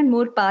more and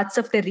more parts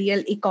of the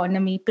real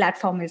economy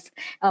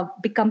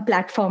become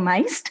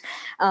platformized,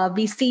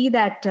 we see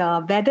that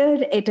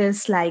whether it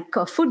is like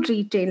a food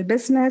retail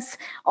business,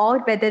 or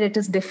whether it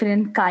is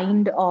different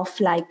kind of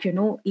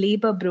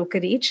labor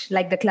brokerage,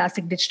 like the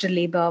classic digital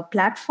labor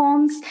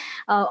platforms,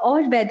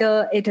 or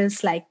whether it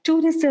is like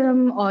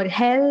tourism or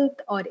health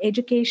or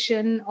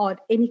education or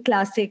any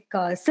classic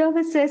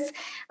services,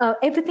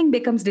 everything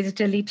becomes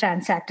digitally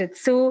transacted.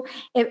 So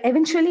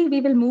eventually we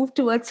will move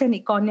towards an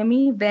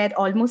economy where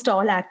almost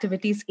all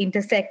activities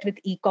intersect with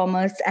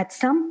e-commerce at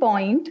some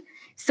point.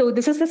 So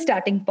this is the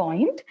starting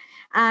point.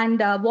 And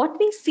what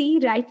we see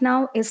right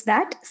now is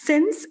that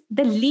since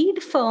the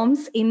lead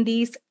firms in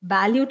these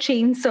value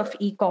chains of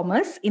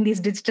e-commerce, in these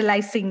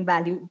digitalizing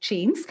value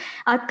chains,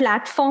 are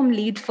platform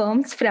lead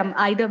firms from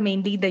either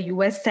mainly the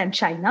US and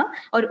China,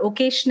 or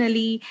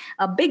occasionally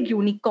big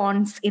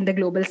unicorns in the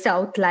global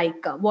south,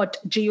 like what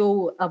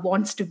Jio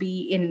wants to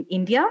be in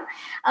India,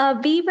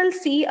 we will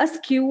see a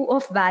skew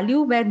of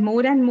value where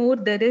more and more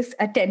there is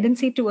a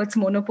tendency towards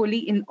monopoly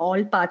in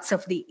all parts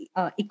of the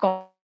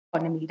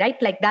economy, right?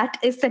 Like that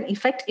is an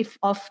effect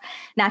of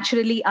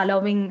naturally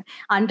allowing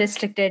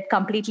unrestricted,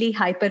 completely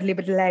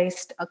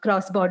hyper-liberalized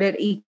cross-border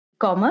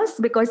e-commerce,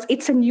 because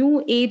it's a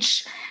new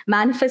age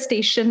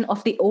manifestation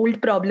of the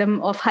old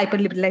problem of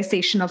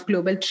hyper-liberalization of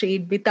global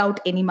trade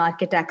without any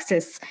market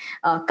access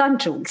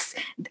controls.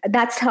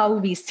 That's how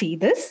we see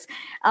this.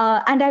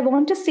 And I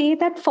want to say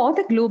that for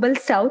the global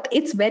south,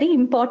 it's very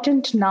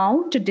important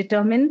now to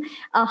determine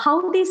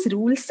how these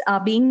rules are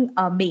being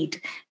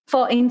made.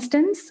 For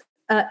instance,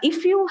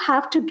 if you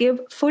have to give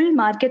full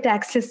market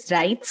access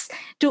rights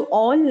to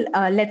all,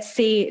 let's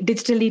say,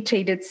 digitally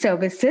traded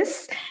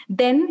services,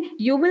 then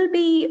you will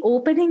be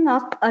opening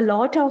up a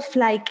lot of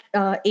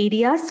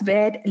areas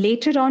where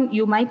later on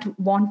you might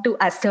want to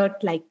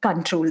assert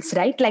controls,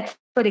 right? Like,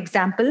 for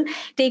example,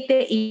 take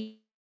the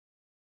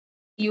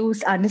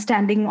EU's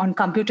understanding on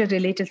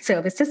computer-related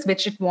services,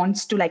 which it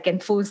wants to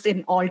enforce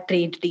in all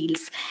trade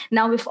deals.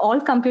 Now, if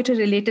all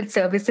computer-related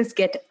services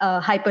get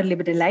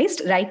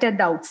hyper-liberalized right at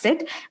the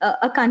outset,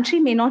 a country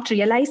may not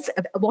realize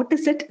what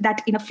is it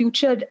that in a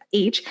future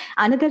age,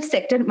 another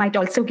sector might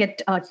also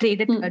get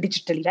traded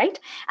digitally, right?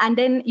 And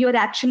then you're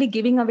actually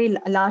giving away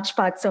large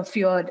parts of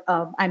your,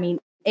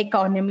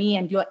 economy,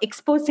 and you're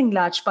exposing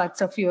large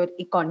parts of your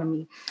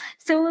economy.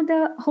 So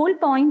the whole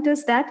point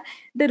is that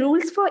the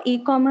rules for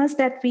e-commerce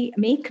that we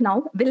make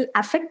now will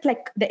affect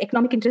the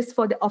economic interests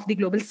of the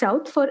global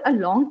south for a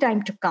long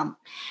time to come.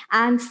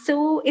 And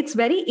so it's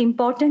very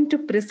important to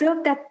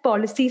preserve that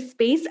policy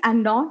space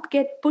and not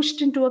get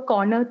pushed into a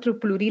corner through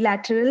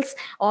plurilaterals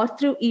or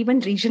through even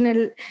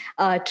regional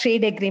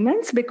trade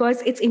agreements,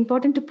 because it's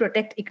important to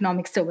protect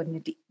economic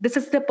sovereignty. This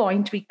is the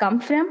point we come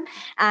from.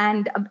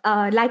 And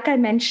like I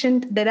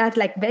mentioned, there are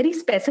very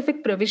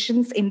specific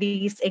provisions in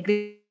these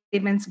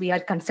agreements. We are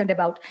concerned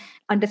about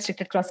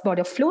unrestricted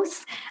cross-border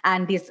flows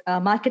and this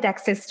market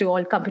access to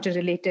all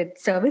computer-related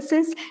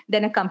services,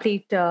 then a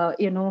complete,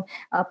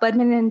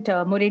 permanent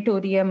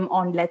moratorium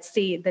on, let's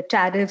say, the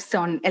tariffs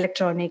on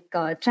electronic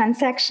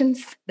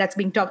transactions that's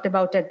being talked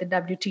about at the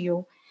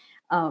WTO,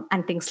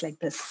 and things like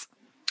this.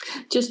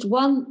 Just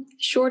one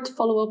short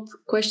follow-up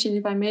question,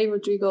 if I may,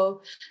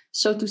 Rodrigo.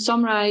 So to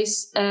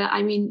summarize,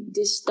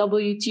 this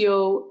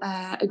WTO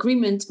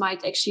agreement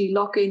might actually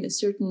lock in a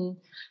certain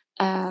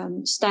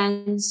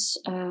stance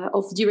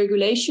of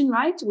deregulation,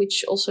 right?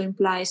 Which also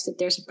implies that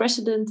there's a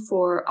precedent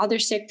for other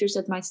sectors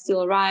that might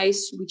still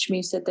arise, which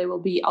means that they will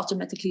be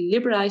automatically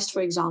liberalized,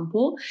 for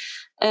example.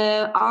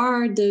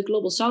 Are the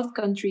Global South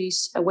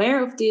countries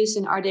aware of this,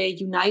 and are they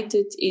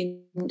united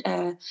in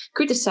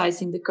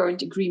criticizing the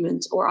current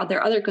agreement, or are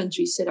there other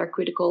countries that are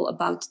critical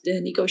about the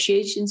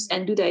negotiations,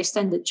 and do they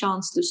stand a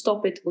chance to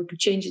stop it or to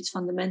change it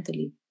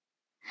fundamentally?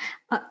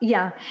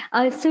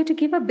 So to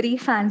give a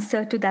brief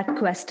answer to that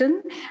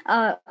question,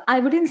 I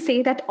wouldn't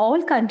say that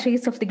all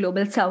countries of the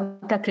Global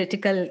South are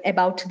critical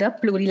about the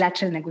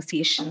plurilateral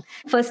negotiation.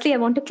 Firstly, I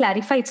want to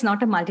clarify it's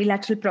not a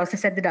multilateral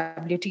process at the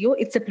WTO,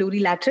 it's a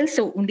plurilateral.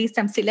 So only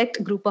some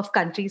select group of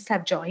countries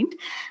have joined,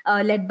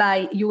 led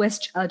by US,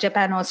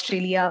 Japan,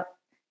 Australia,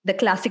 the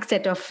classic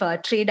set of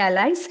trade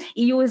allies.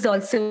 EU is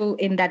also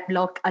in that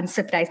bloc,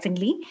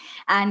 unsurprisingly.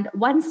 And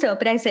one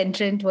surprise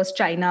entrant was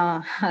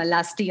China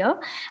last year.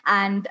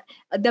 And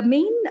the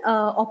main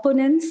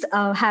opponents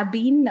have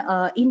been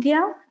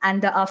India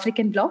and the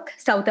African bloc,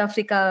 South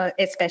Africa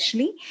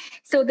especially.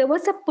 So there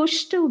was a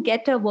push to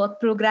get a work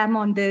program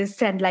on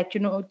this and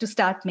to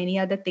start many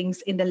other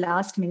things in the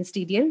last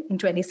ministerial in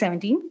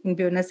 2017 in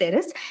Buenos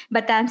Aires.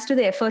 But thanks to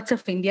the efforts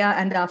of India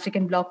and the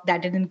African bloc,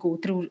 that didn't go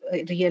through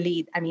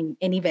really,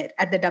 anywhere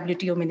at the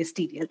WTO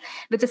ministerial,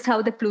 which is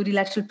how the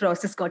plurilateral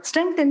process got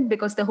strengthened,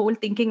 because the whole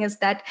thinking is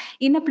that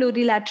in a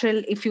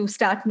plurilateral, if you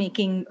start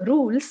making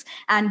rules,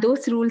 and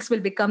those rules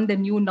will become the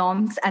new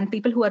norms, and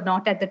people who are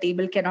not at the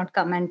table cannot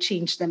come and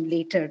change them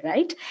later,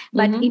 right?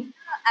 But India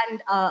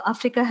and South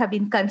Africa have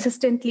been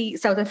consistently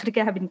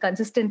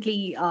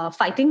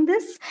fighting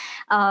this.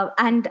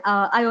 And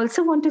I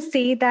also want to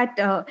say that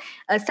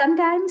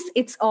sometimes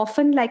it's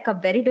often like a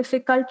very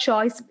difficult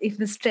choice if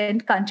this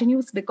trend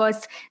continues,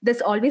 because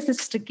there's always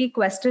this tricky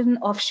question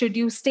of should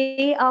you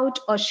stay out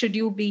or should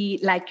you be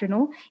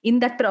in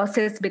that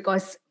process,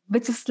 because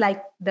which is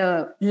like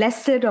the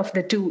lesser of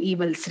the two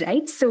evils,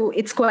 right? So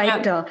it's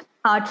quite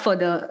hard for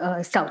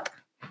the South.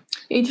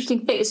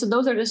 Interesting thing. So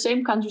those are the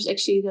same countries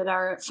actually that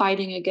are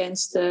fighting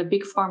against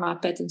big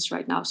pharma patents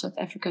right now, South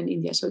Africa and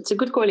India. So it's a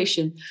good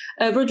coalition.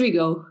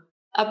 Rodrigo,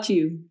 up to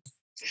you.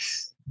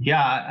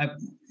 Yeah,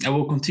 I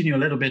will continue a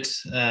little bit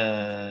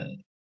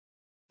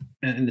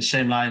in the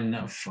same line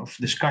of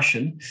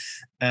discussion.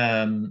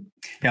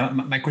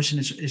 My question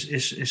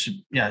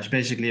is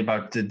basically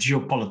about the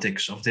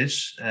geopolitics of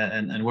this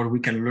and what we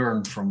can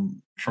learn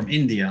from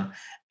India.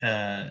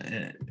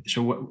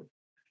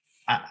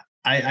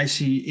 I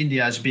see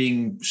India as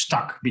being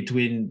stuck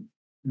between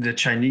the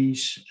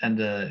Chinese and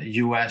the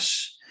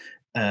US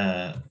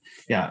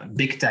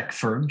big tech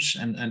firms.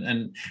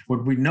 And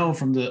what we know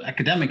from the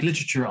academic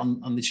literature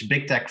on these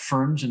big tech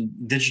firms and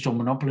digital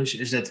monopolies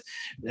is that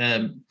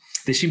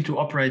they seem to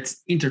operate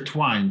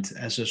intertwined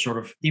as a sort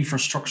of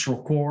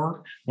infrastructural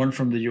core, one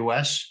from the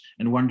US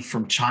and one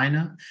from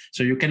China.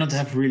 So you cannot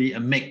have really a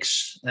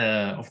mix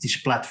of these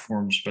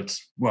platforms, but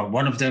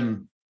one of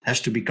them has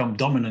to become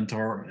dominant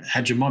or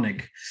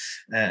hegemonic.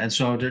 And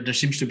so there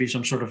seems to be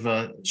some sort of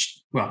a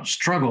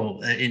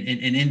struggle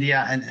in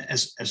India and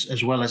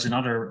as well as in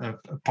other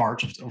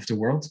parts of the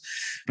world.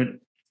 But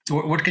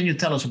what can you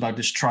tell us about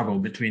this struggle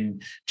between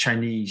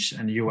Chinese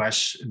and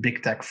US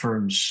big tech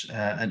firms,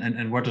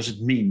 and what does it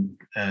mean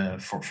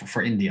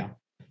for India?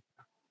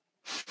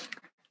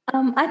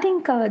 I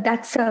think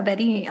that's a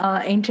very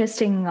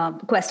interesting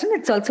question.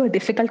 It's also a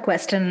difficult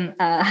question,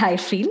 I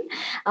feel,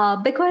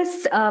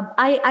 because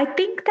I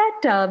think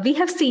that we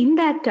have seen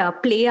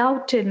that play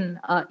out in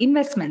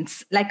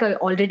investments, like I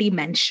already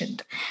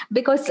mentioned.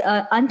 Because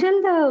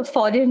until the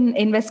foreign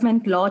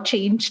investment law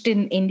changed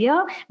in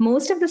India,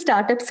 most of the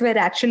startups were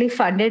actually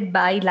funded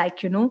by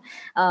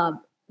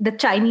the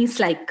Chinese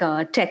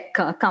tech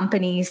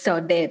companies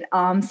or their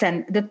arms,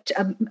 and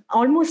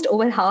almost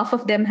over half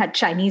of them had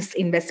Chinese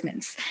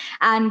investments.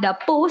 And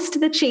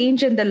post the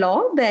change in the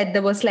law, where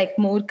there was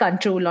more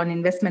control on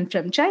investment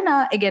from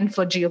China, again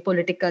for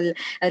geopolitical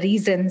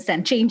reasons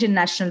and change in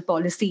national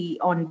policy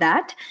on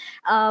that,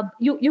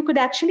 you could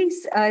actually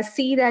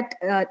see that.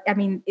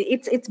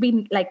 It's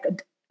been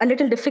a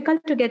little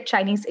difficult to get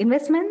Chinese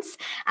investments,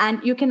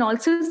 and you can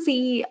also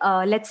see,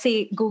 let's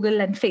say, Google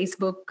and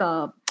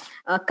Facebook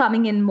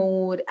coming in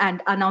more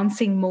and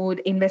announcing more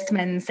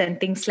investments and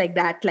things like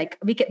that.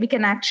 We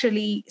can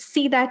actually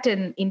see that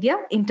in India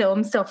in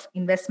terms of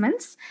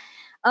investments.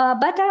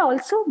 But I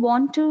also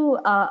want to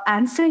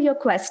answer your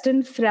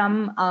question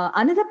from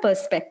another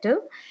perspective,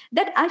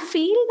 that I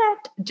feel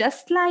that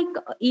just like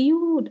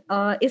EU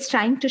is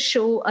trying to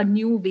show a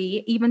new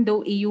way, even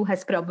though EU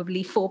has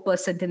probably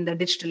 4% in the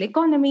digital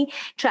economy,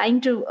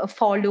 trying to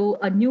follow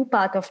a new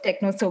path of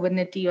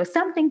techno-sovereignty or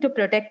something to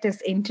protect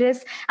its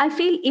interests, I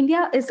feel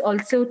India is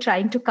also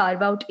trying to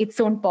carve out its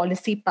own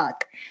policy path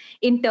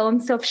in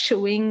terms of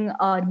showing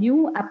a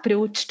new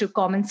approach to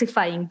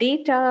commonsifying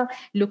data,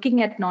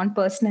 looking at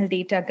non-personal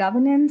data data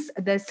governance.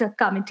 There's a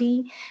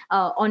committee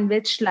on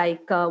which,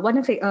 like, one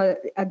of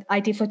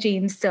IT for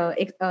Change's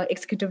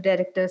executive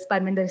directors,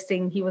 Parminder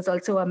Singh, he was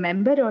also a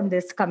member on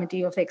this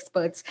committee of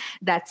experts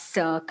that's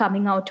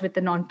coming out with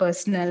a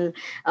non-personal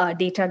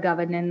data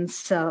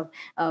governance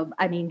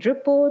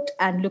report,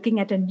 and looking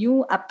at a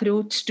new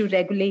approach to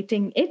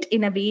regulating it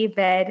in a way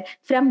where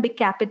from big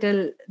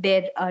capital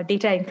their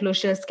data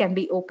enclosures can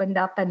be opened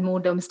up and more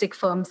domestic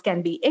firms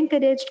can be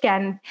encouraged.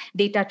 Can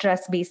data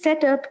trusts be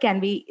set up? Can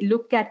we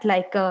look at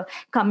like a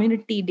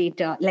community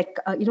data, like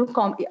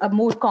a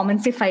more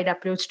commonsified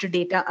approach to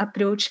data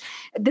approach?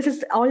 This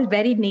is all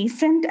very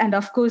nascent, and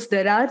of course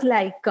there are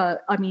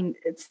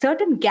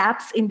certain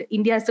gaps in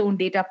India's own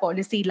data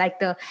policy, like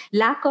the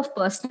lack of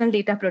personal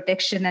data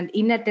protection and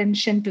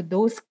inattention to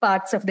those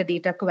parts of the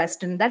data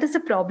question. That is a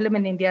problem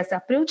in India's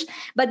approach.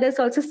 But there's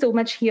also so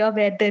much here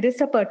where there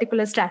is a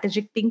particular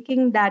strategic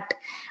thinking that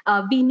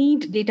we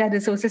need data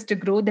resources to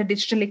grow the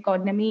digital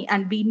economy,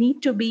 and we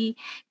need to be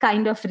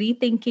kind of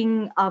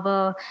rethinking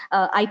our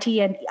IT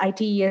and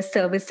ITES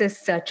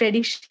services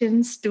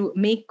traditions to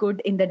make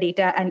good in the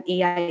data and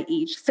AI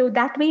age. So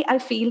that way, I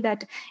feel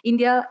that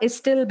India is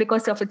still,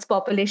 because of its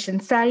population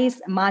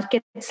size,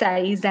 market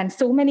size, and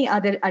so many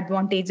other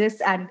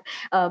advantages, and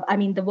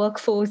the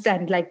workforce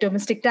and like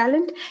domestic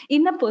talent,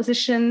 in a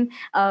position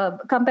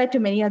compared to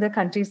many other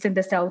countries in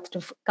the South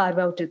to carve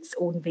out its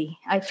own way.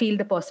 I feel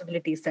the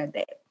possibilities are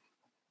there.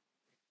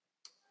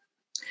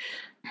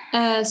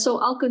 So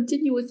I'll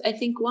continue with, I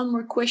think, one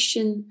more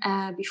question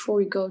before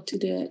we go to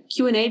the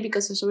Q&A,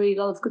 because there's already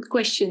a lot of good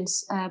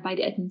questions by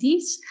the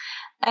attendees.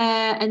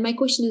 And my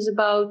question is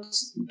about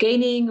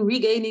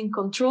regaining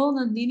control,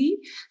 Nandini.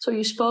 So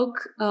you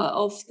spoke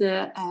of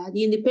the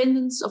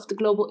independence of the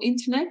global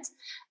internet.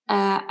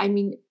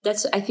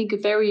 That's, I think, a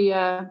very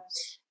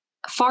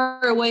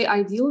far away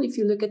ideal if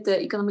you look at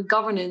the economic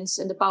governance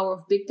and the power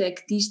of big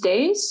tech these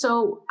days.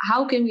 So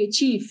how can we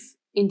achieve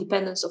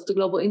independence of the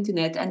global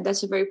internet? And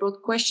that's a very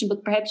broad question,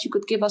 but perhaps you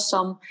could give us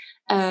some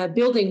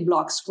building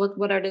blocks.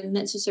 What are the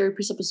necessary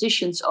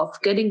presuppositions of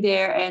getting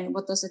there, and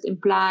what does it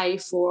imply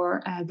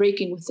for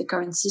breaking with the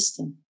current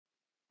system?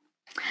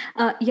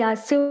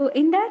 So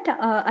in that,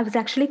 I was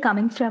actually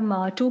coming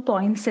from 2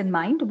 points in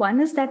mind.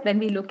 One is that when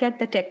we look at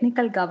the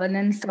technical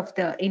governance of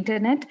the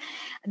internet,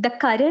 the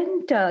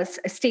current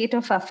state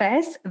of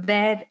affairs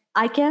where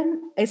ICANN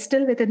is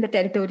still within the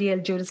territorial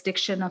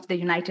jurisdiction of the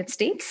United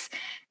States,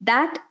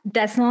 that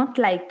does not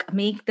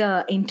make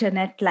the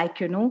internet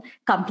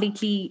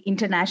completely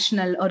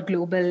international or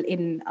global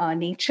in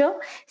nature.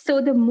 So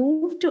the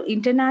move to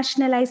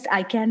internationalize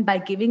ICANN by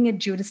giving it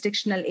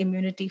jurisdictional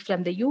immunity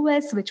from the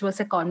US, which was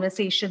a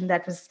conversation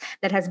that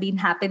has been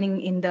happening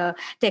in the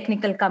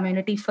technical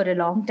community for a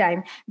long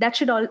time, that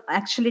should all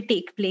actually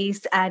take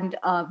place. And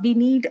we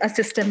need a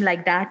system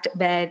like that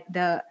where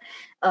the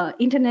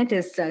internet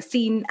is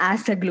seen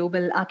as a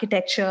global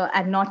architecture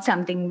and not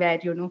something where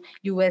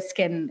US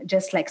can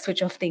just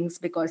switch off things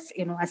because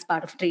as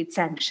part of trade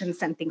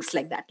sanctions and things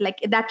like that.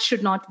 That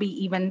should not be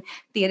even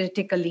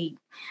theoretically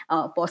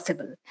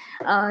possible.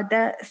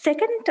 The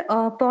second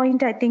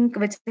point, I think,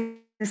 which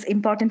is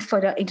important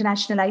for the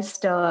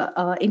internationalized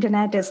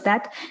internet is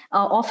that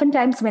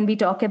oftentimes when we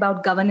talk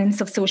about governance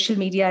of social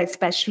media,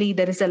 especially,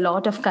 there is a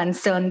lot of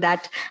concern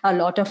that a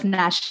lot of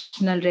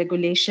national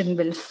regulation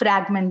will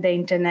fragment the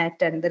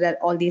internet, and there are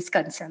all these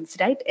concerns,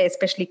 right?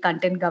 Especially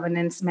content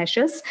governance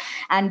measures.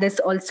 And there's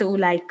also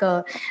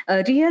a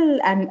real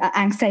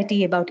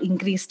anxiety about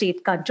increased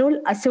state control.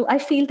 So I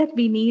feel that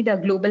we need a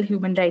global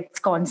human rights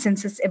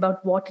consensus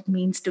about what it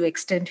means to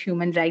extend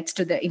human rights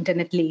to the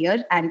internet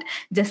layer. And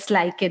just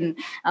like in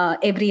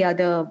every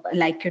other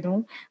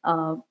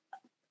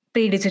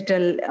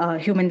pre-digital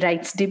human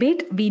rights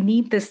debate, we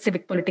need this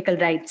civic political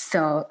rights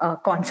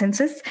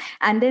consensus.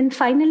 And then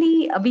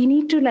finally, we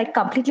need to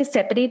completely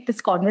separate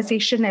this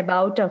conversation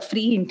about a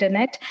free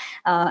internet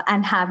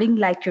and having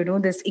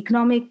this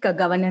economic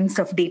governance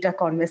of data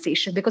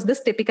conversation, because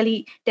this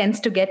typically tends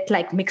to get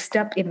mixed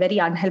up in very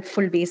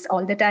unhelpful ways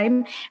all the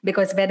time,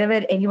 because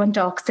whenever anyone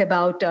talks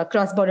about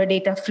cross-border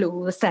data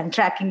flows and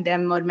tracking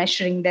them or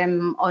measuring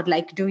them or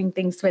doing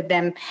things with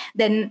them,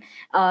 then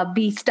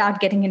we start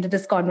getting into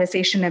this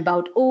conversation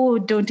about,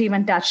 don't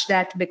even touch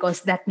that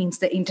because that means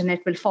the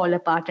internet will fall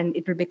apart and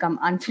it will become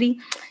unfree.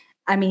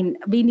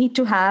 We need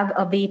to have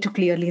a way to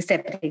clearly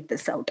separate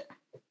this out.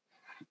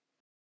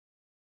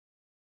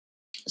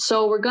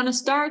 So we're going to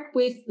start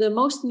with the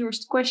most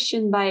endorsed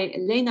question by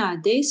Lena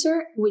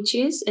Deser, which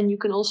is, and you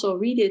can also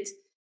read it.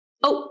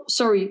 Oh,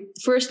 sorry.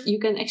 First, you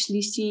can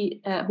actually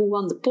see who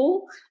won the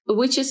poll,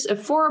 which is a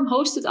forum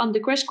hosted on the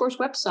Crash Course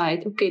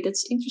website. Okay,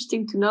 that's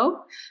interesting to know.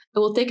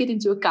 We'll take it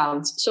into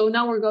account. So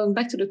now we're going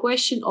back to the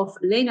question of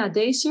Lena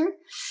Deser,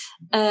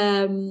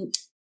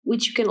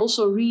 which you can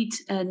also read,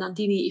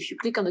 Nandini, if you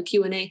click on the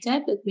Q&A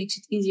tab. That makes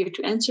it easier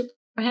to answer,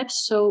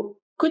 perhaps. So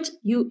Could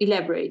you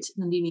elaborate,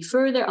 Nandini,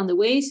 further on the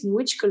ways in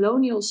which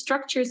colonial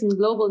structures and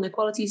global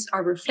inequalities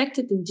are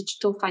reflected in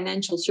digital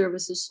financial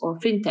services or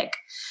fintech?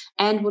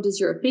 And what is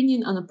your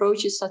opinion on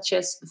approaches such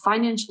as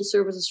financial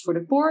services for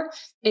the poor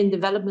in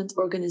development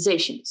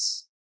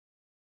organizations?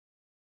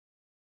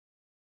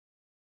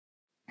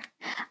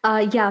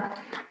 I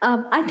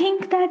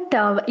think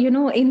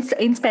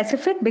that, in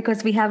specific,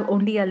 because we have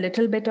only a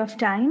little bit of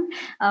time,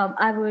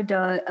 I would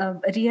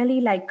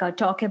really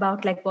talk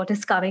about what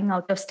is coming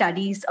out of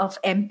studies of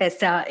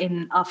M-Pesa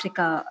in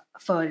Africa,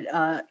 for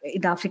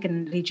in the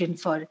African region,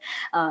 for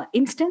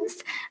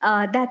instance,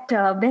 that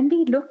when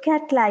we look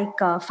at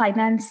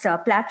finance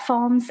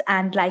platforms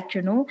and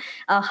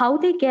how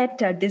they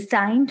get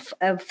designed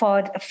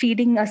for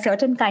feeding a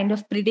certain kind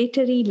of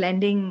predatory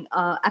lending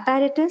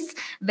apparatus,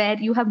 where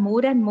you have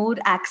more and more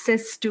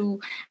access to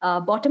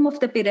bottom of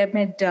the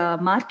pyramid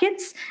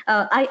markets,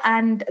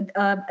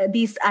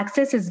 these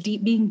access is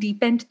being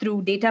deepened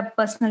through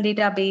personal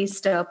data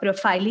based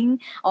profiling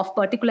of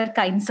particular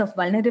kinds of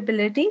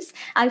vulnerabilities.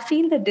 I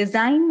feel the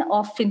design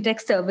of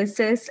fintech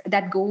services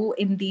that go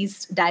in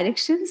these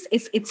directions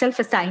is itself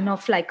a sign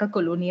of a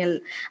colonial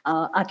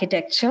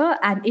architecture,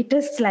 and it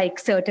is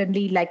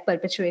certainly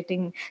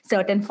perpetuating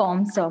certain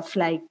forms of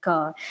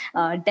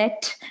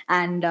debt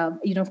and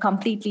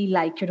completely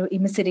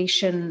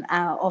immiseration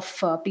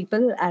of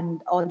people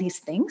and all these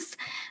things.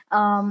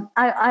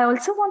 I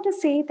also want to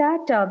say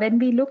that when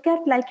we look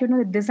at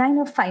the design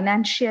of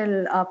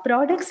financial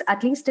products,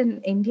 at least in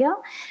India,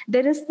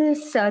 there is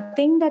this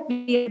thing that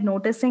we are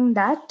noticing,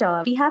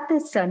 that we have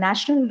this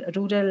National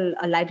Rural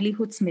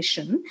Livelihoods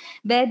Mission,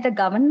 where the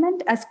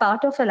government, as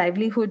part of a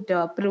livelihood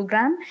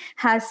program,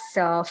 has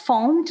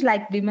formed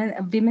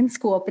women's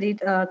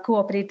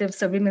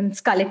cooperatives or women's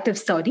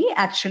collectives,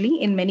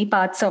 actually, in many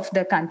parts of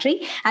the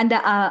country. And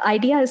the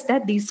idea is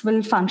that these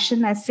will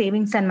function as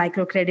savings and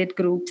microcredit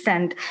groups,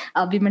 and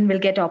women will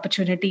get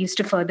opportunities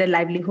to further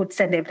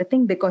livelihoods and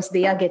everything because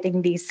they are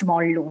getting these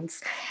small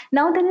loans.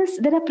 Now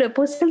there are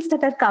proposals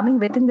that are coming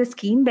within the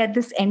scheme where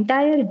this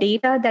entire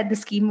data that the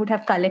scheme would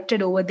have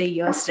collected over the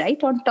years,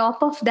 right? On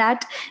top of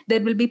that, there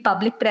will be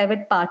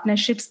public-private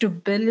partnerships to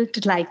build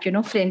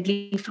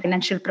friendly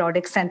financial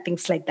products and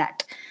things like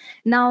that.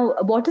 Now,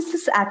 what does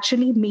this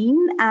actually mean?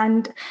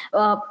 And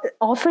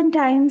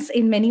oftentimes,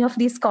 in many of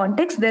these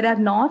contexts, there are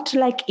not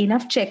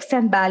enough checks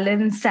and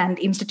balance and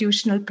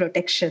institutional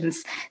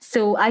protections.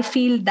 So I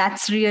feel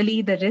that's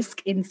really the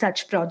risk in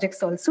such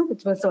projects also,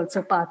 which was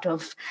also part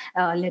of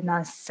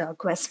Lena's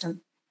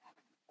question.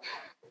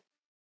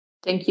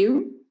 Thank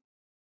you.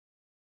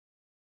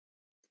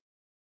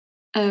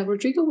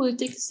 Rodrigo, will you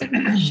take the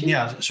second question?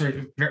 Yeah,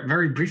 sorry,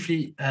 very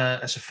briefly,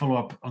 as a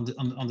follow-up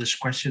on this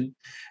question.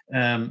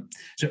 So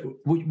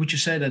would you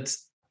say that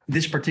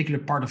this particular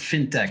part of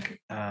fintech,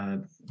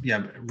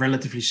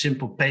 relatively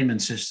simple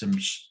payment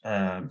systems,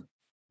 that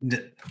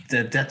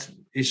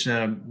is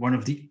one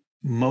of the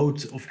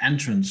mode of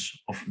entrance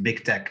of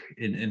big tech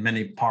in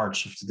many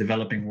parts of the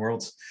developing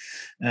world,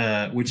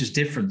 which is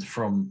different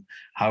from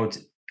how it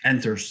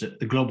enters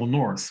the global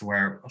north,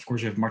 where of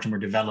course you have much more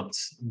developed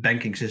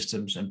banking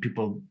systems and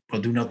people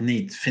do not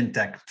need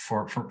fintech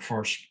for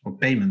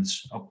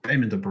payments or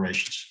payment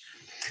operations.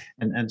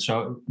 And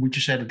so would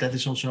you say that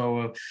is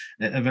also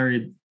a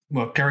very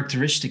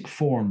characteristic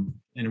form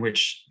in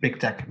which big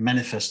tech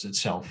manifests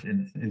itself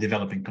in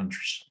developing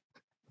countries?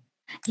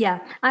 Yeah,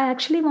 I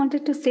actually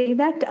wanted to say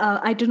that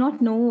I do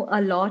not know a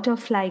lot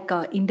of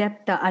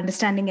in-depth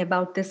understanding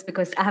about this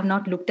because I have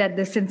not looked at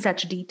this in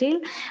such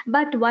detail.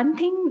 But one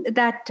thing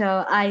that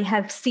I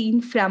have seen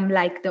from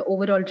the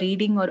overall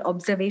reading or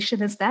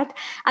observation is that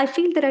I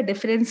feel there are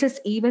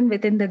differences even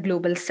within the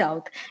global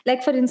south.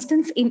 Like, for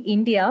instance, in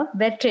India,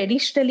 where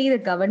traditionally the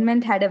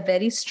government had a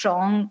very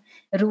strong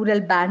rural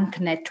bank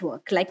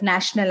network, like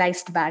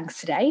nationalized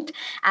banks, right?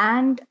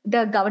 And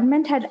the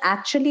government had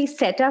actually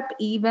set up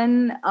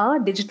even a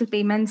digital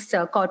payments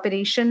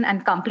corporation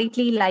and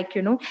completely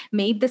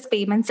made this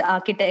payments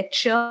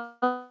architecture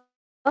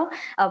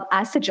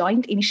as a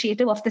joint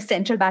initiative of the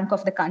central bank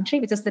of the country,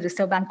 which is the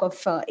Reserve Bank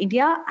of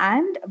India,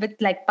 and with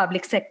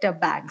public sector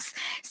banks.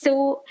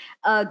 So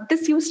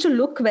this used to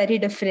look very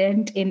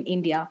different in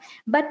India.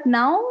 But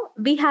now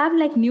we have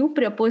new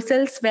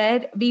proposals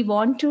where we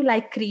want to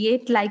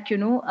create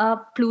a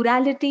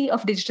plurality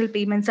of digital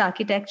payments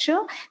architecture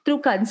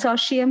through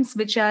consortiums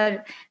which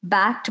are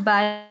backed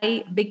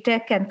by big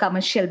tech and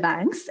commercial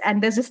banks.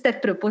 And there's just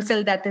that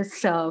proposal that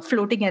is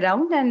floating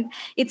around, and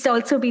it's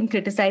also been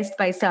criticized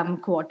by some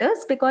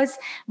quarters, because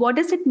what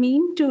does it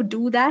mean to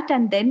do that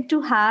and then to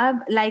have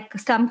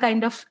some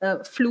kind of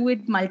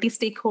fluid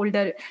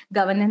multi-stakeholder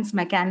governance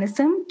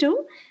mechanism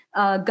to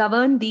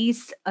govern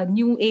these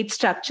new age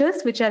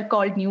structures, which are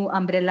called new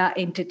umbrella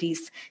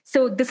entities.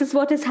 So this is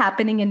what is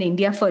happening in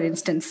India, for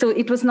instance. So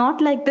it was not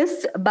like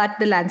this, but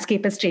the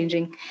landscape is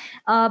changing.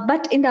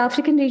 But in the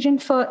African region,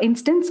 for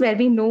instance, where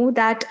we know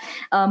that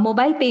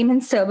mobile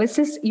payment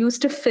services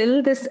used to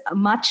fill this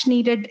much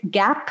needed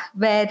gap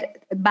where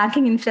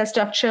banking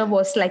infrastructure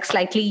was like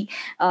slightly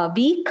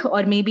weak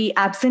or maybe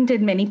absent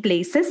in many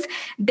places,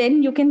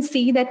 then you can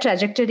see that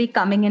trajectory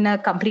coming in a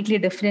completely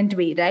different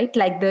way, right?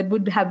 Like there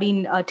would have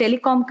been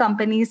telecom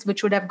companies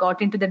which would have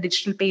got into the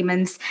digital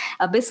payments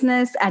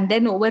business, and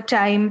then over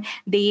time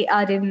they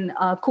are in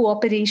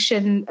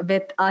cooperation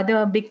with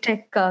other big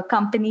tech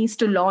companies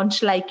to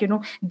launch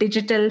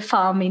digital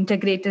farm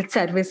integrated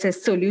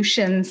services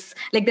solutions.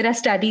 Like there are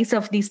studies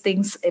of these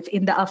things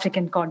in the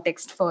African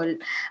context, for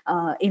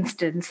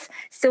instance.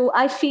 So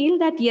I feel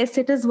that yes,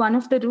 it is one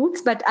of the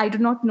routes, but I do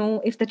not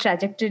know if the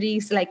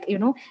trajectories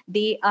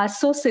they are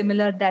so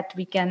similar that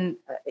we can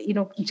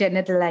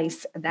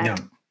generalize that. Yeah.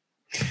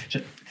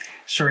 So,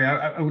 sorry,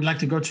 I would like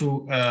to go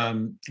to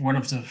one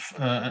of the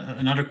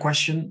another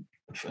question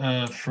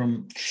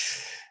from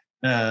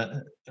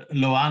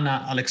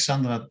Loana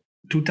Alexandra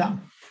Tuta,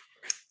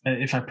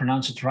 if I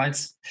pronounce it right.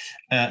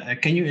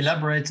 Can you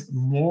elaborate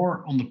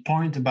more on the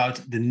point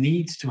about the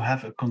need to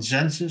have a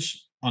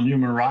consensus on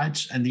human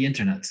rights and the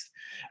internet?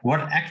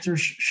 What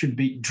actors should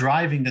be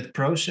driving that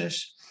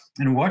process,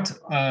 and what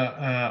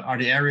are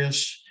the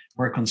areas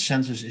where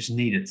consensus is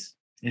needed,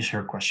 is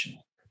her question.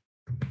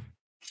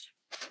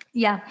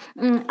 Yeah,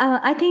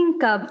 I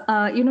think,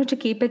 to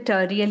keep it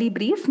really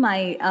brief,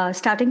 my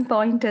starting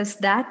point is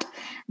that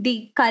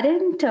the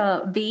current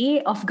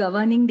way of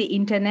governing the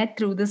internet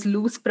through this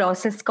loose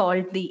process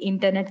called the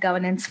Internet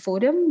Governance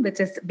Forum,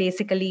 which is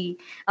basically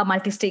a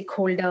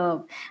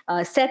multi-stakeholder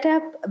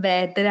setup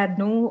where there are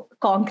no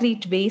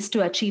concrete ways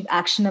to achieve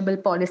actionable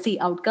policy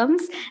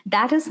outcomes,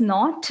 that is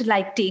not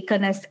like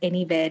taken us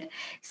anywhere.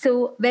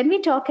 So when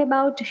we talk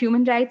about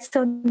human rights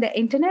on the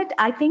internet,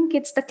 I think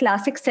it's the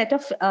classic set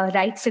of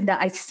rights in the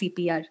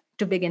ICCPR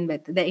to begin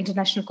with, the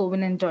International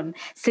Covenant on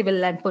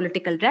Civil and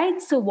Political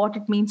Rights. So what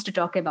it means to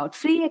talk about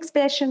free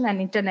expression,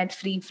 and internet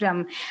free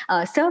from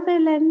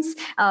surveillance,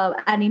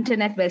 an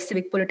internet where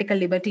civic political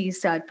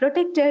liberties are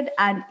protected,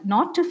 and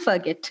not to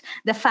forget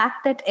the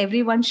fact that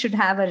everyone should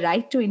have a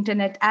right to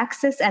internet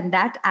access, and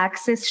that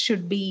access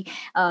should be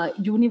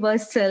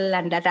universal,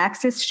 and that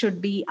access should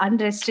be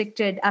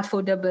unrestricted,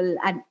 affordable,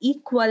 and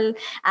equal.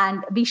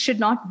 And we should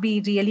not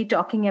be really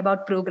talking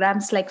about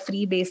programs like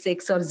free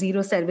basics or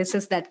zero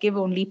services that give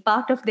only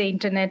part of the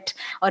internet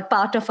or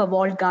part of a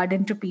walled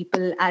garden to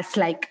people as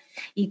like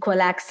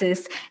equal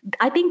access.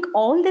 I think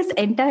all this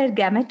entire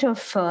gamut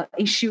of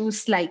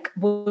issues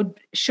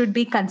should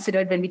be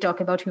considered when we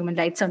talk about human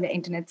rights on the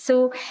internet.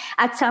 So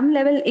at some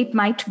level, it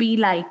might be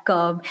like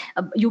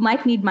you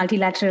might need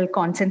multilateral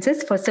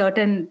consensus for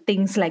certain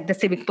things like the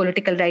civic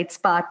political rights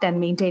part and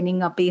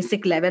maintaining a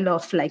basic level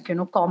of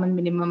common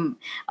minimum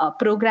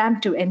program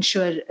to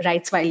ensure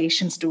rights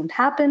violations don't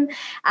happen.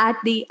 At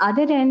the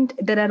other end,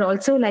 there are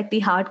also the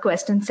hard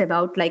questions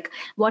about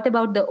what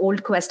about the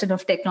old question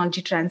of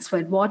technology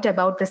transfer? What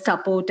about the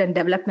support and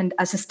development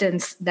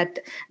assistance that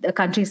the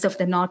countries of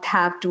the North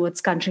have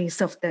towards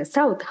countries of the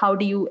South? How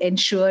do you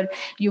ensure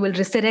you will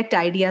resurrect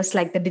ideas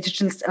like the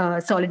Digital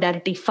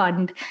Solidarity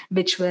Fund,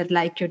 which were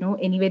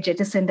anyway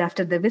jettisoned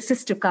after the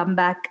VISIS, to come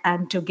back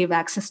and to give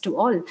access to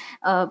all?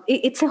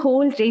 It's a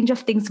whole range of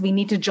things we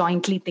need to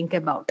jointly think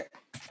about.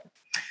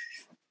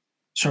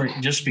 Sorry,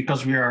 just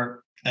because we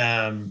are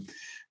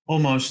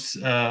almost,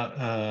 we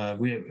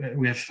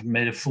have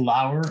made a full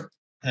hour.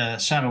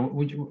 Sarah,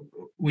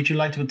 would you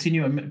like to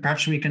continue?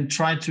 Perhaps we can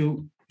try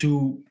to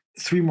do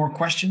 3 more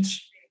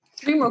questions.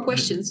 3 more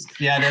questions.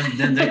 Yeah,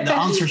 then the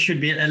answer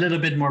should be a little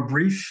bit more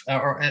brief,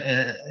 or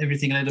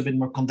everything a little bit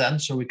more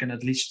condensed, so we can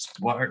at least,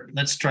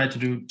 let's try to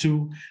do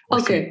 2 or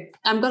 3. Okay,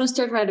 I'm going to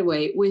start right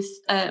away with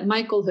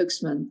Michael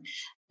Huxman.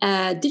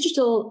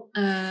 Digital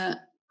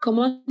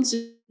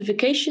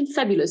commodification,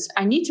 fabulous.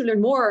 I need to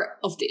learn more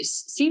of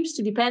this. Seems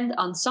to depend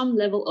on some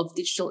level of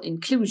digital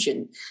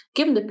inclusion.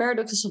 Given the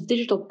paradoxes of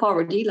digital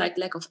poverty, like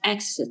lack of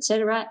access,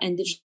 etc., and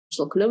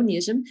digital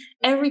colonialism,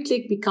 every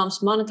click becomes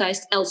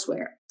monetized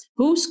elsewhere.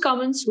 Whose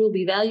commons will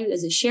be valued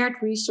as a shared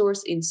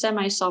resource in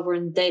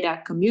semi-sovereign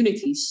data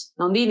communities?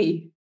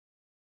 Nandini.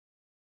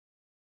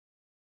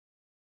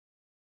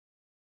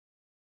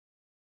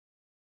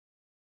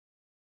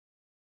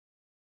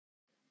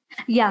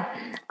 Yeah.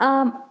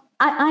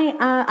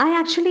 I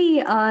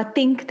actually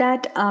think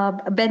that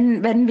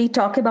when we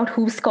talk about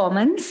whose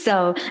commons,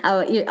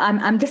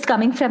 I'm just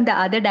coming from the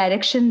other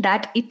direction,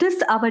 that it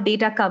is our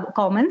data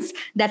commons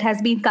that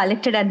has been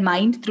collected and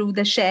mined through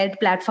the shared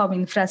platform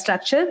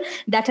infrastructure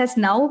that has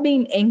now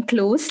been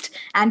enclosed,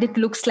 and it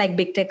looks like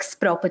big tech's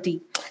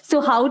property.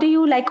 So how do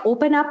you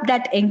open up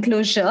that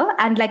enclosure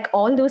and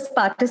all those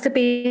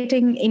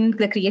participating in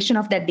the creation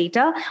of that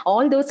data,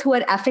 all those who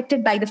are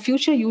affected by the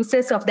future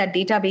uses of that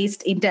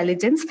data-based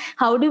intelligence,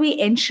 how do we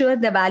ensure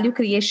the value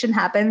creation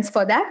happens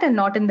for that and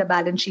not in the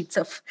balance sheets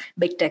of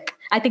big tech?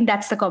 I think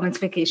that's the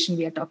commodification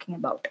we are talking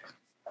about.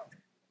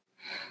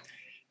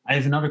 I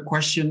have another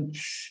question.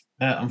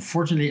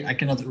 Unfortunately, I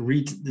cannot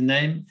read the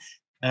name.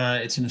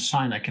 It's in a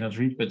sign I cannot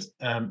read, but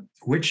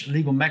which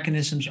legal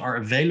mechanisms are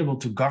available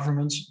to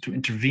governments to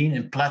intervene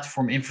in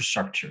platform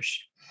infrastructures?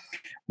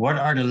 What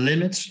are the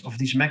limits of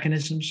these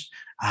mechanisms?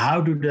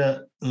 how do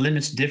the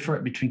limits differ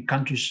between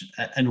countries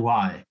and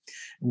why?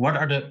 What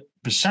are the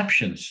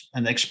perceptions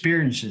and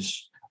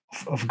experiences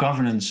of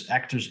governance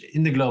actors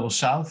in the global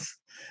south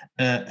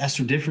as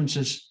to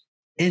differences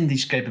in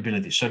these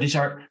capabilities? So these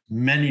are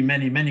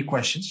many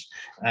questions,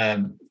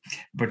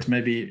 but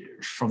maybe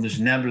from this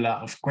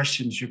nebula of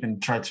questions, you can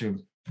try to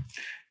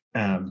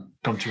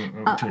come to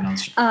an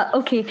answer.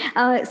 Okay,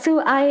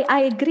 so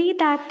I agree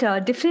that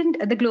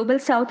the global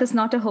south is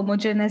not a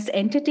homogeneous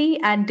entity,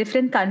 and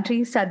different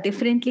countries are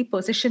differently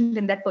positioned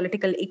in that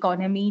political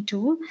economy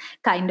to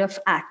kind of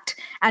act.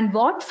 And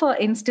what, for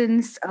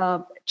instance,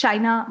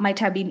 China might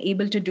have been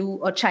able to do,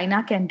 or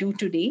China can do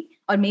today,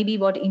 or maybe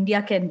what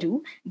India can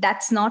do,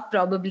 that's not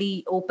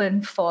probably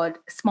open for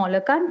smaller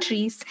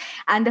countries.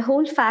 And the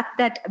whole fact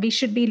that we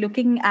should be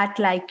looking at,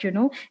 like,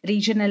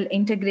 regional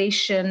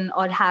integration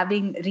or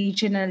having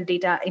regional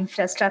data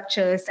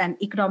infrastructures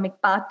and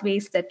economic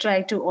pathways that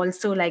try to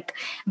also like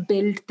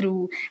build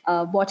through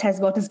what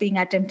is being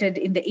attempted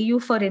in the EU,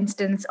 for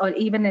instance, or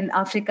even in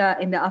Africa,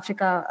 in the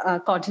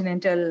Africa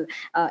continental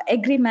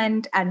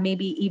agreement, and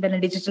maybe even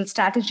a digital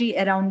strategy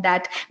around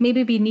that.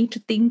 Maybe we need to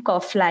think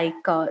of like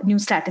new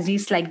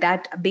strategies like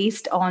that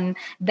based on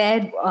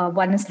where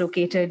one is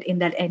located in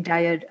that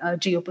entire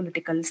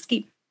geopolitical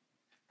scheme.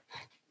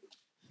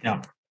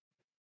 Yeah.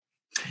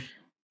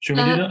 Should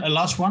we do a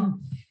last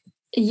one?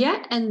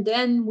 Yeah, and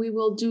then we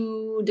will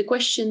do the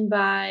question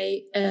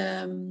by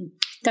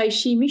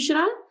Taishi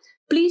Mishra.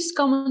 Please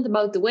comment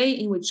about the way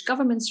in which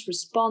government's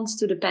response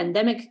to the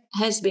pandemic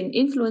has been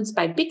influenced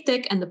by big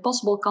tech and the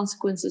possible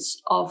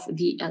consequences of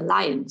the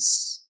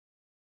alliance.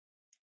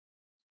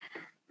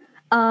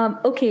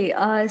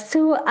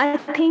 So I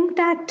think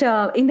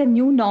that in the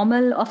new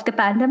normal of the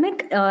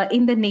pandemic,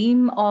 in the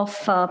name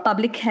of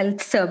public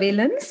health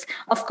surveillance,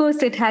 of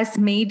course, it has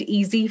made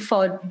easy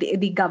for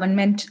the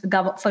government,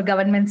 for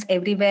governments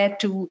everywhere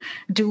to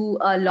do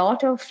a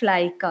lot of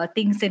like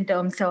things in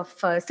terms of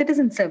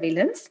citizen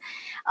surveillance.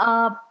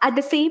 At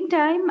the same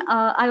time,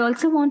 I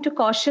also want to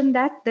caution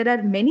that there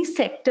are many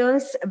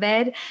sectors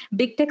where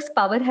big tech's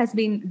power has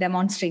been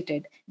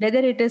demonstrated, whether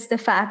it is the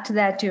fact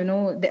that,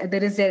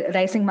 there is a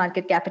rising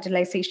market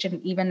capitalization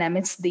even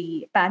amidst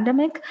the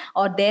pandemic,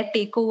 or their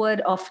takeover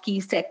of key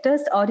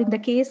sectors, or in the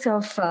case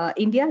of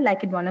India,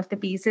 like in one of the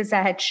pieces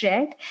I had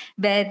shared,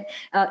 where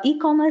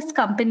e-commerce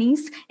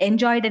companies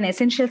enjoyed an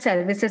essential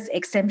services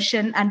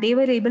exemption and they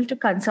were able to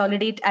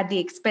consolidate at the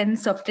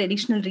expense of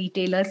traditional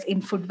retailers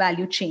in food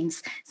value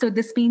chains. So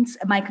this means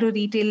micro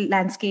retail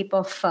landscape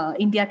of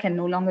India can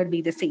no longer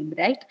be the same,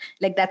 right?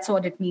 Like that's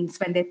what it means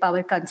when their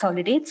power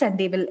consolidates and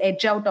they will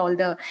edge out all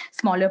the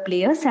smaller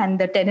players, and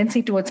the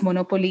tendency towards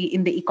monopoly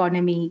in the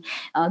economy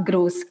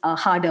grows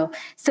harder.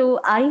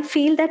 So I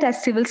feel that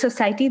as civil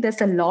society,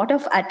 there's a lot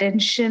of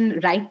attention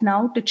right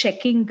now to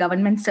checking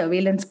government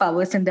surveillance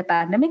powers in the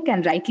pandemic,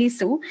 and rightly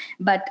so.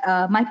 But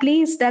my play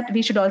is that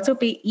we should also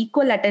pay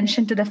equal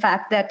attention to the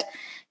fact that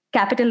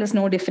capital is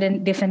no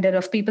different defender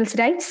of people's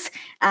rights.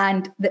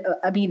 And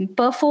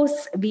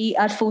perforce, we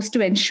are forced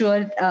to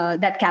ensure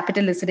that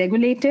capital is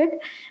regulated.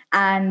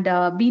 And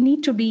we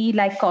need to be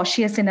like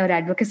cautious in our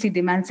advocacy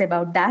demands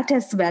about that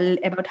as well,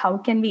 about how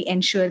can we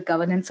ensure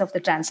governance of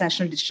the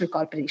transnational digital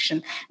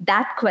corporation.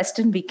 That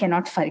question we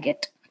cannot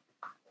forget.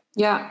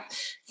 Yeah,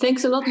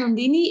 thanks a lot,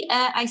 Nandini.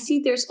 I see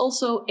there's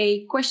also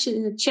a question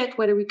in the chat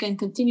whether we can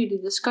continue the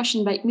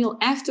discussion by email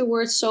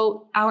afterwards.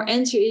 So our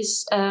answer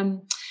is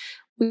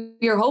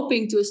we are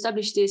hoping to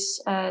establish this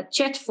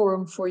chat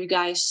forum for you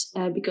guys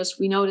because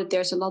we know that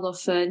there's a lot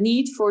of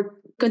need for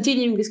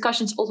continuing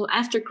discussions also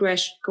after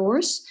Crash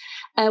Course.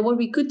 What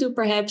we could do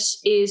perhaps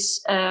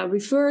is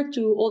refer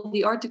to all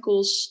the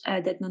articles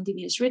that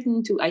Nandini has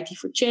written to IT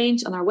for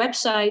Change on our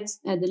website.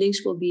 The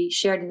links will be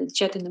shared in the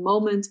chat in a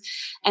moment.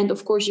 And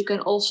of course, you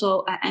can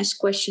also ask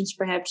questions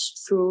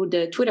perhaps through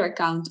the Twitter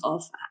account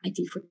of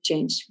IT for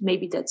Change.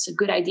 Maybe that's a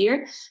good idea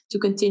to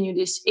continue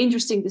this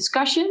interesting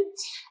discussion.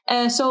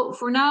 So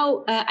for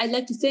now, I'd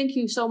like to thank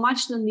you so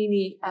much,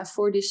 Nandini,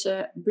 for this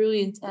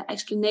brilliant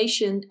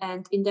explanation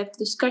and in-depth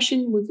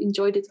discussion. We've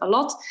enjoyed it a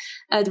lot.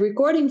 The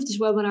recording of this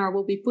webinar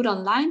will be put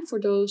online for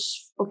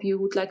those of you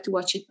who would like to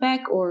watch it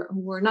back or who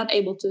were not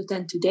able to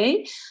attend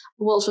today.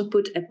 We'll also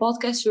put a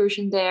podcast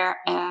version there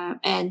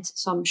and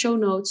some show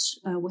notes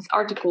with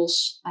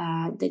articles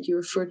that you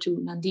refer to,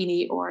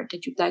 Nandini, or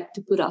that you'd like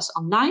to put us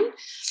online.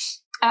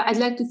 I'd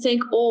like to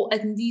thank all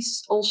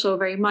attendees also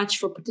very much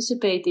for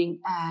participating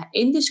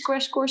in this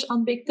crash course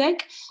on Big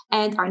Tech.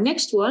 And our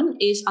next one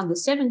is on the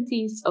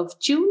 17th of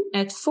June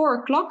at 4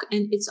 o'clock,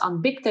 and it's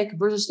on Big Tech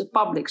versus the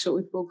public. So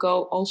it will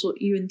go also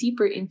even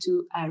deeper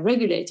into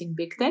regulating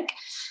Big Tech.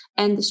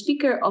 And the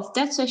speaker of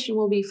that session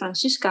will be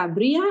Francisca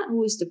Bria,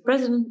 who is the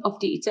president of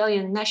the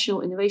Italian National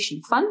Innovation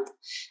Fund.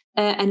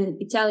 And an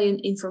Italian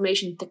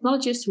information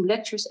technologist who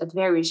lectures at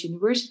various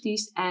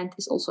universities and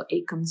is also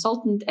a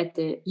consultant at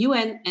the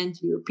UN and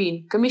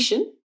European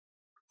Commission.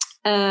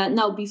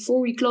 Now,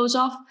 before we close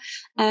off,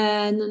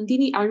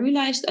 Nandini, I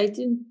realized I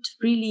didn't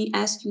really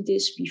ask you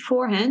this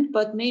beforehand,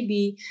 but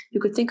maybe you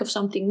could think of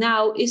something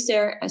now. Is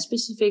there a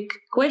specific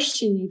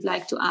question you'd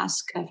like to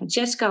ask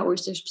Francesca, or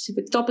is there a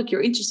specific topic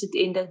you're interested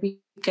in that we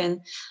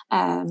can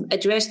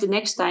address the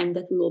next time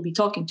that we will be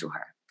talking to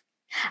her?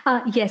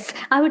 Yes,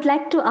 I would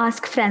like to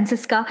ask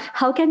Francisca,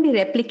 how can we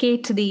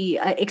replicate the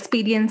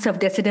experience of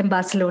Decidem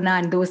Barcelona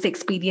and those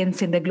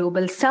experience in the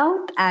global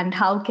south, and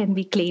how can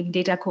we claim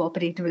data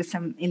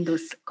cooperativism in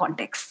those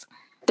contexts?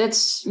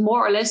 That's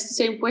more or less the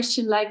same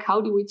question like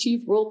how do we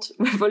achieve world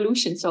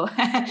revolution? So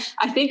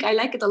I think I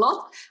like it a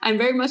lot. I'm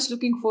very much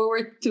looking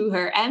forward to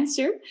her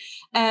answer.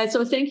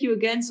 So thank you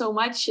again so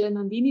much,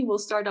 Nandini. We'll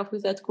start off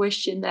with that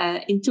question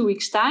in 2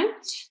 weeks' time.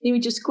 Let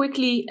me just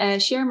quickly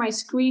share my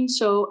screen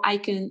so I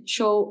can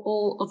show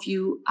all of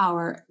you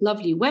our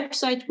lovely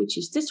website, which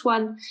is this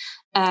one,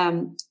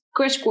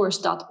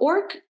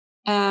 crashcourse.org.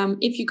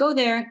 If you go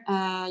there,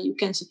 you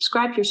can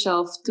subscribe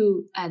yourself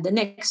to the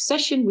next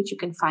session, which you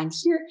can find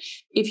here.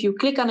 If you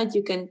click on it,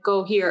 you can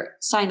go here,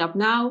 sign up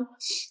now.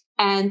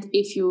 And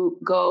if you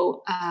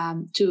go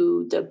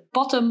to the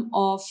bottom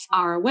of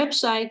our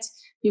website,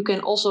 you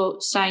can also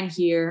sign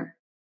here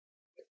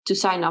to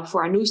sign up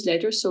for our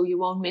newsletter, so you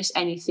won't miss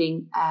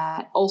anything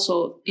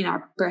also in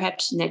our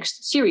perhaps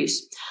next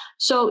series.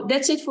 So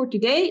that's it for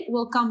today.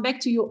 We'll come back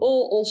to you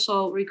all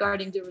also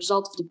regarding the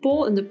result of the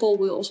poll, and the poll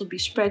will also be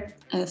spread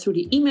through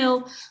the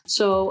email.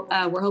 So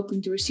we're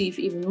hoping to receive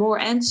even more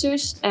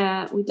answers.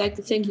 We'd like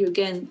to thank you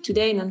again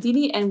today,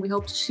 Nandini, and we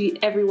hope to see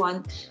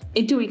everyone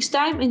in 2 weeks'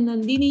 time. And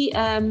Nandini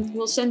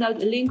will send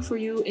out a link for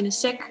you in a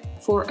sec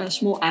for a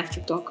small after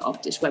talk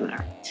of this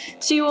webinar.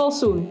 See you all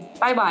soon.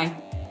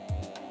 Bye-bye.